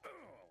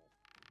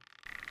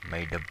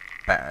 May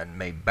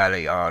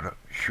Beliar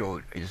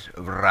show his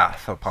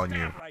wrath upon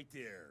you. Right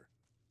there.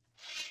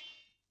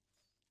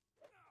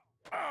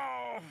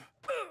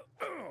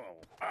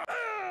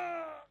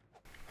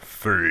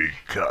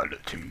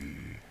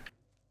 Fatality.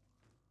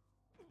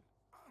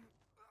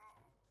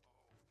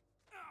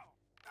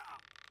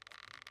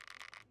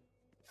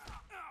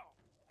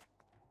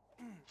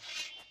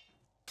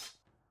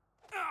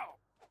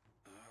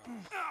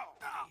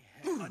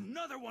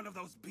 Another one of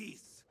those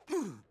beasts.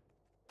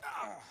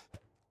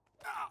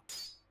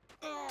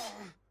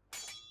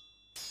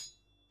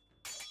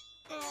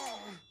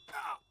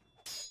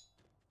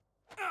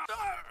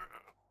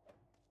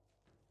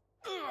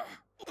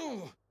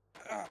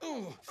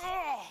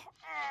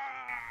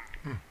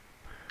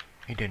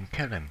 He didn't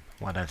kill him.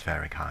 Well, that's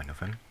very kind of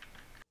him.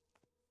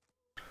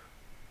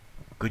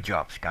 Good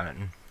job,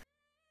 Skeleton.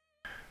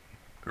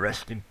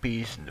 Rest in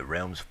peace in the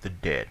realms of the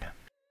dead.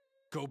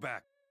 Go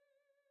back.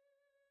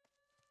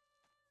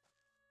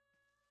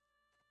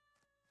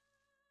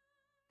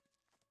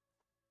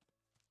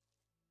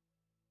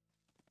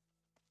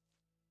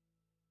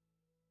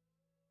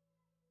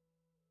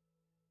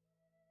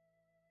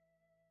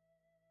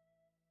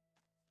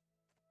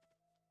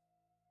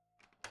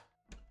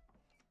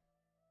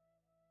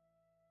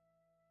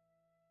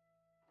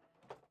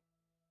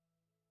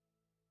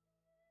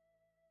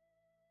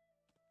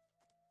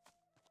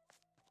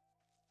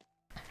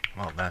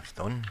 Well, that's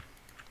done.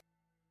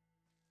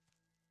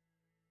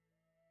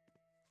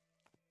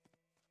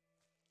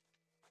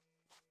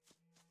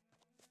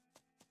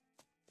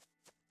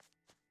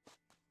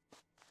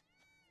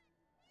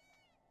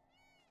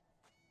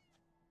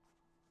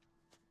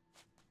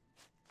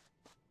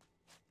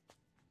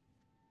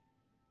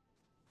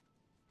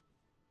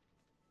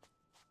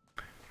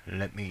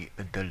 Let me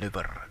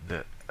deliver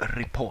the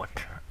report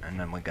and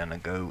then we're gonna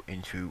go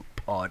into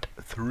part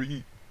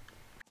 3.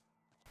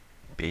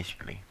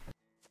 Basically.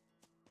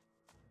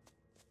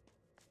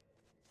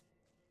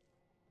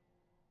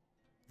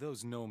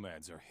 Those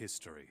nomads are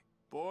history.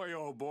 Boy,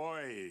 oh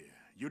boy,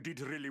 you did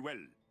really well.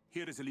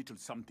 Here is a little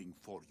something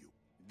for you.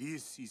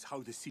 This is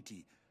how the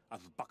city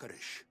of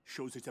Bakaresh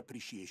shows its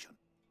appreciation.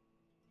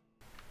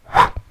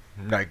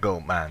 Let go,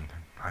 man.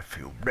 I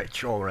feel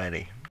rich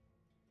already.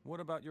 What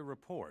about your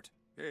report?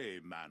 Hey,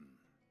 man,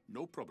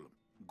 no problem.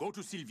 Go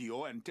to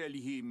Silvio and tell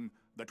him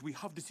that we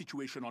have the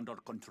situation under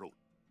control.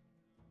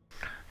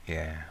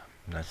 Yeah,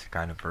 that's the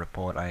kind of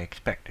report I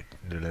expected to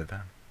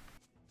deliver.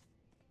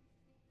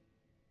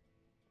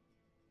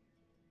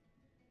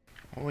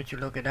 Oh, would you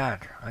look at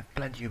that? I've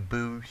plenty of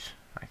booze.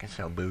 I can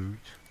sell booze.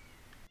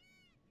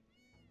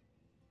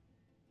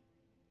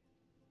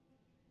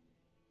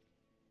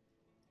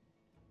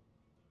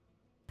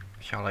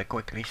 Shall I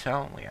quickly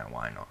sell? Yeah,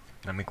 why not?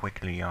 Let me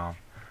quickly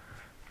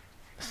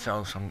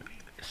sell some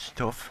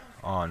stuff.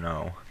 Oh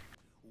no.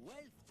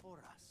 Wealth for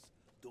us,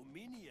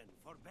 dominion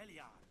for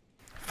Beliar.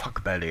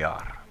 Fuck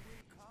Beliar.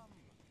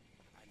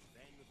 And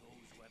then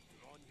those who have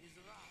drawn his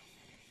wrath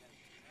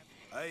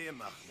shall I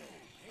am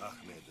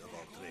Ahmed of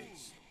all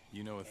trades.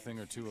 You know a thing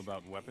or two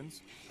about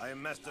weapons? I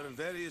am master of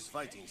various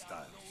fighting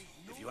styles.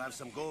 If you have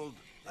some gold,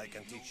 I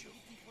can teach you.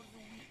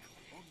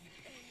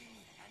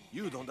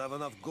 You don't have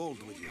enough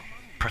gold with you.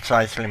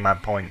 Precisely my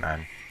point,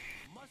 man.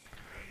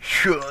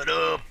 Shut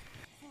up!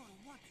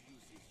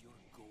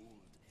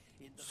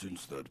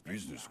 Since that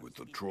business with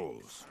the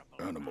trolls,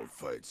 animal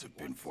fights have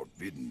been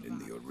forbidden in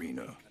the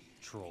arena.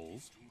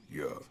 Trolls?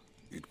 Yeah,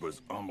 it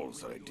was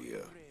Amal's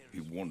idea.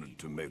 He wanted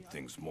to make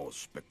things more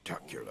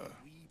spectacular.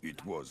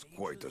 It was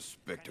quite a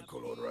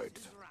spectacle, all right,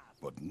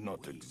 but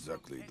not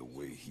exactly the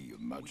way he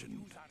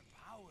imagined.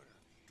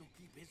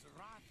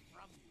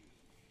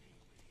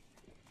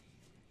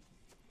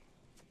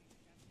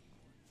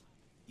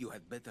 You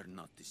had better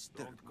not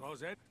disturb. Don't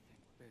cause it.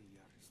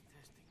 Beliar is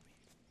testing me.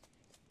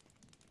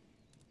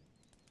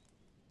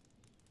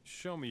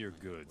 Show me your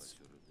goods.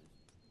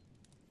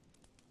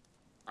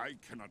 I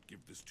cannot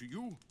give this to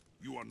you.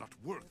 You are not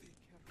worthy.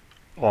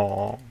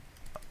 Aww.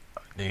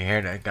 Do you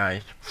hear that,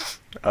 guys?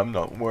 I'm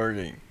not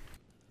worthy.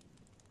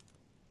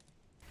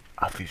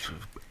 I feel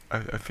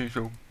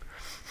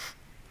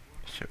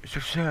so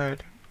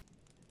sad.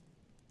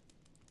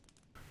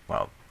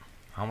 Well,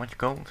 how much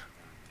gold?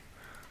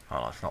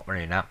 Well, that's not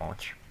really that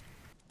much.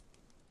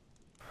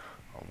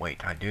 Oh,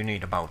 wait, I do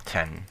need about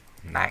 10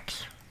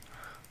 max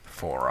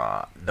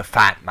for the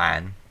fat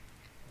man,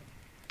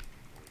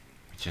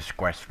 which is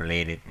quest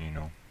related, you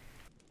know.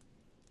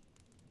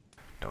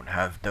 Don't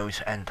have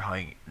those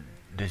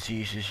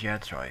anti-diseases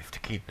yet, so I have to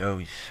keep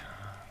those.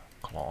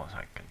 Claws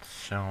I can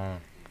sell.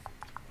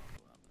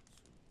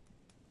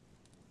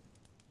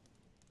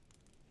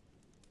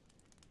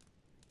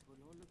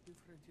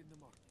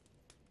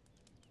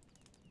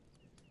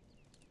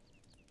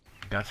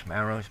 Got some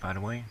arrows, by the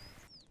way.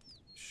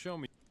 Show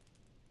me.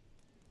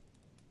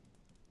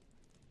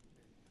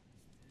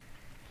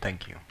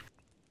 Thank you.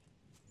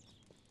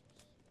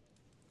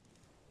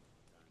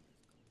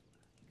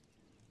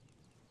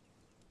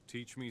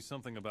 Teach me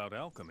something about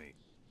alchemy.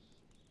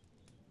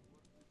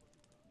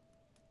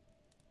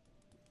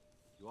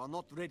 You are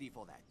not ready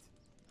for that.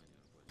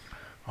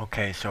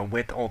 Okay, so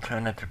with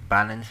alternative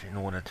balance, in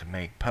order to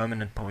make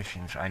permanent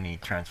potions, I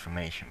need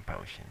transformation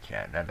potions.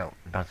 Yeah, that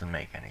doesn't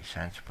make any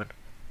sense, but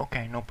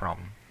okay, no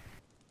problem.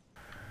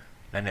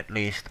 Then at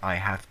least I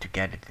have to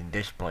get it in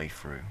this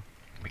playthrough,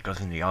 because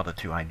in the other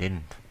two I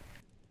didn't.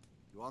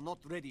 You are not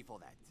ready for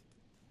that.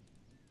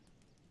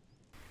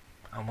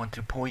 I want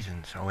to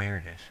poison, so here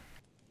it is.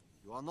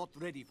 You are not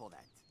ready for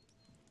that.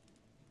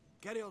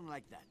 Carry on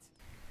like that.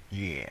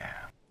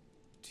 Yeah.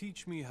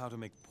 Teach me how to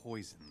make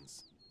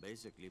poisons.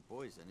 Basically,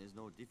 poison is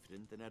no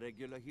different than a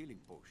regular healing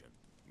potion.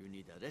 You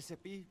need a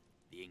recipe,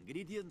 the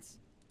ingredients,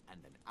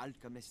 and an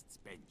alchemist's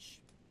bench.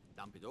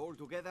 Dump it all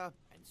together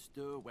and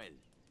stir well.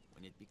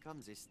 When it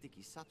becomes a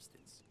sticky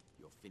substance,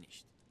 you're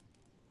finished.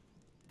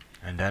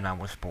 And then I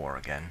was poor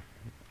again.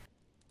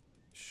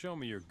 Show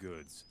me your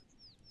goods.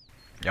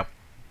 Yep.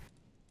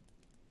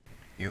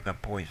 You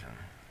got poison.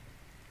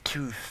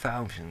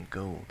 2,000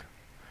 gold.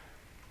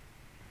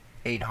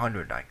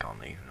 800, I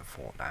can't even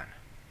afford that.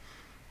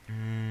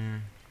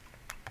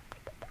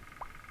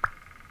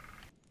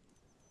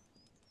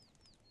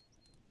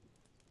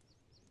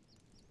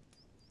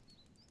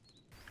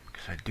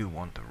 Because I do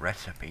want the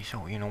recipe,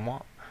 so you know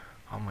what?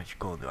 How much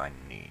gold do I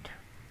need?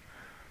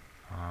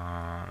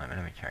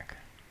 Let me check.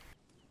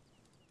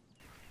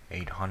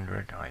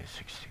 800, I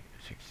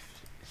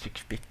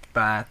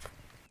 655.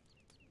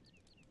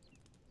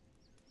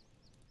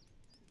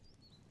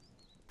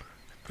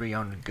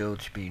 300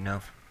 gold should be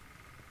enough.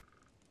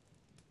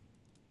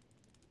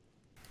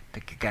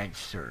 Thank you guys,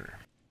 sir.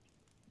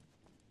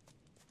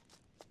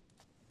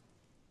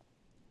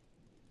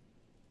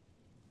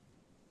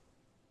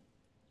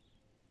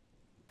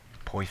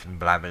 Poison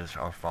bladders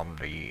are from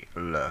the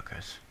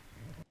lurkers.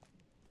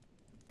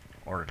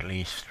 Or at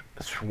least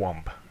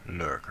swamp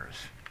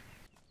lurkers.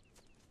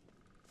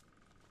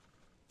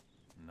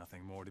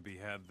 Nothing more to be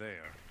had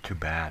there. Too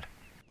bad.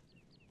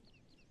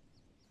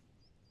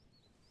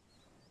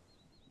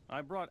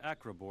 I brought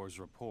Akrabor's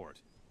report.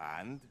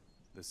 And?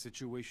 The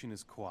situation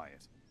is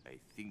quiet. I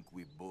think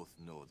we both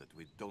know that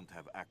we don't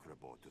have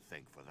Akrabor to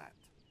thank for that.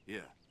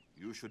 Here,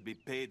 you should be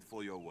paid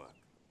for your work.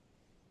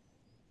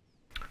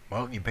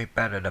 Well, you pay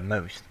better than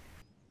most.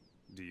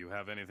 Do you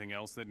have anything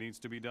else that needs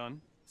to be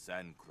done?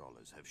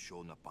 Sandcrawlers have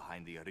shown up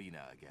behind the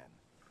arena again.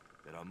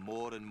 There are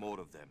more and more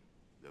of them.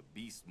 The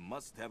beast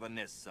must have a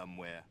nest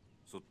somewhere.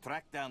 So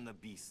track down the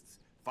beasts,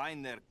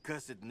 find their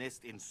cursed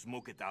nest and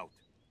smoke it out.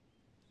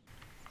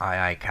 Aye,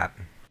 aye,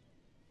 Captain.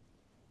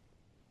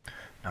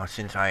 Now,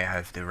 since I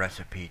have the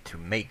recipe to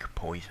make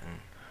poison,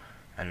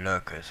 and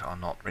lurkers are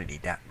not really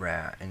that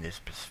rare in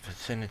this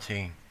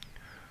vicinity,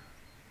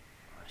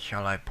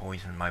 shall I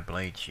poison my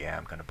blades? Yeah,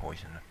 I'm gonna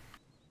poison them.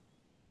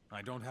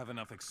 I don't have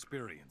enough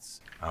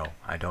experience. Oh,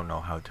 I don't know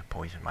how to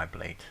poison my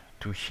blade.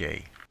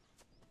 Touché.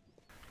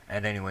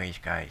 And anyways,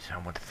 guys, I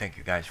want to thank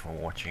you guys for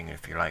watching.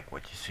 If you like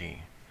what you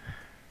see,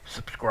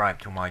 subscribe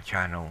to my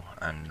channel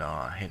and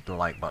hit the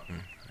like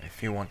button.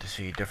 If you want to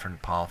see a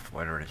different path,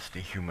 whether it's the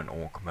human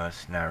orc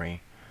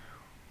mercenary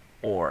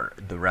or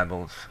the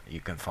rebels, you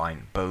can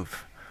find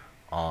both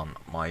on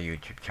my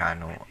YouTube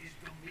channel.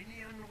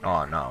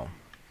 Oh no,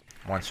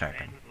 1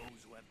 second.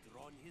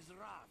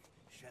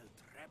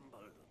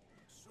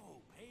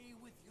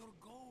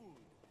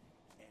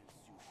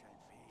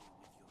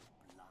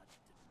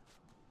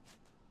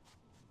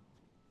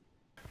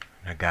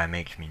 That guy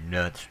makes me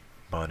nuts,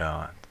 but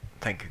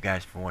thank you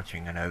guys for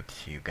watching, and I hope to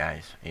see you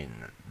guys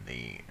in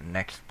the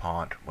next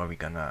part where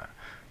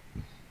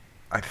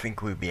I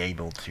think we'll be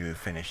able to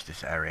finish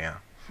this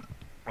area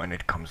when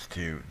it comes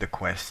to the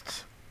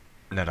quests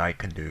that I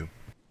can do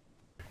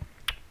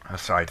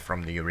aside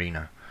from the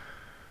arena.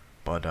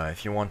 But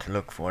if you want to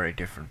look for a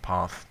different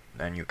path,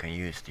 then you can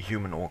use the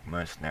human orc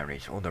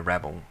mercenaries or the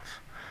rebels,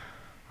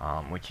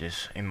 which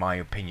is, in my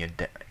opinion,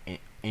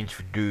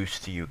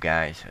 introduced to you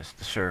guys as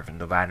the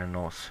servant of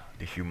Adanos,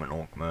 the human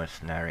orc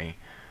mercenary,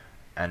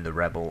 and the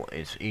rebel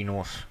is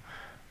Enos.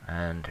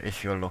 And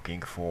if you're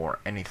looking for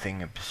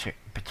anything in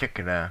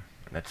particular,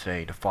 let's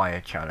say the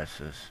fire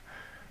chalices,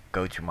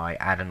 go to my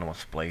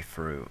Adanos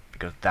playthrough,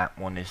 because that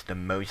one is the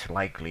most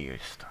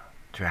likeliest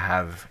to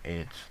have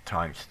its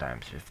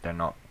timestamps. If they're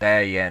not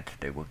there yet,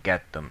 they will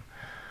get them,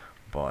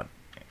 but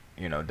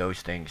you know,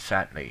 those things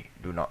sadly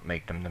do not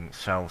make them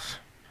themselves,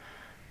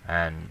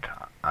 and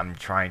I'm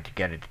trying to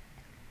get it,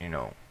 you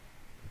know,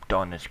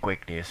 done as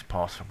quickly as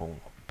possible.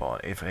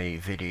 But if a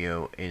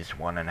video is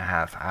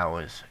 1.5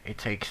 hours, it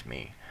takes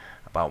me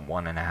about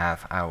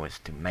 1.5 hours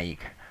to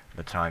make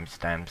the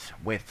timestamps,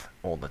 with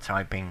all the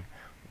typing,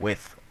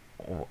 with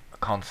all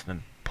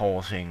constant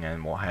pausing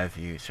and what have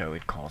you, so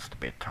it costs a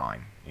bit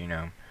time, you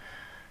know.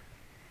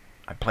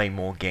 I play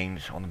more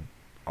games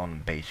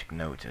on basic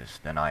notice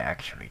than I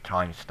actually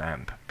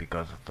timestamp,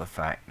 because of the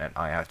fact that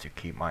I have to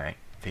keep my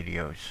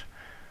videos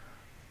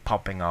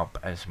popping up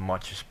as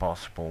much as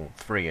possible,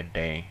 3 a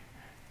day,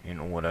 in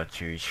order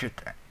to, should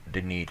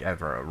the need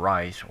ever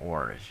arise,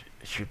 or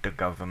should the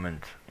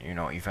government, you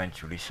know,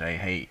 eventually say,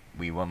 hey,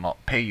 we will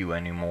not pay you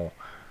anymore,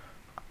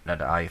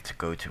 that I have to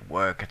go to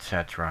work,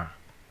 etc.,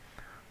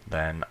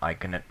 then I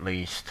can at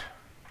least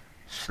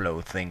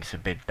slow things a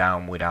bit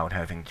down without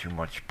having too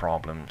much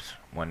problems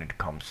when it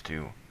comes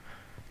to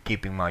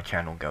keeping my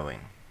channel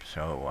going.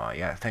 So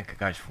yeah, thank you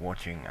guys for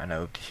watching, and I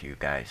hope to see you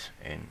guys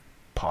in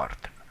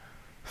part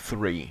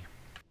 3.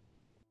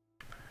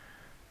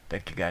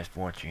 Thank you guys for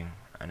watching,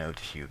 and I hope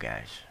to see you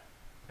guys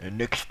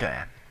next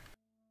time.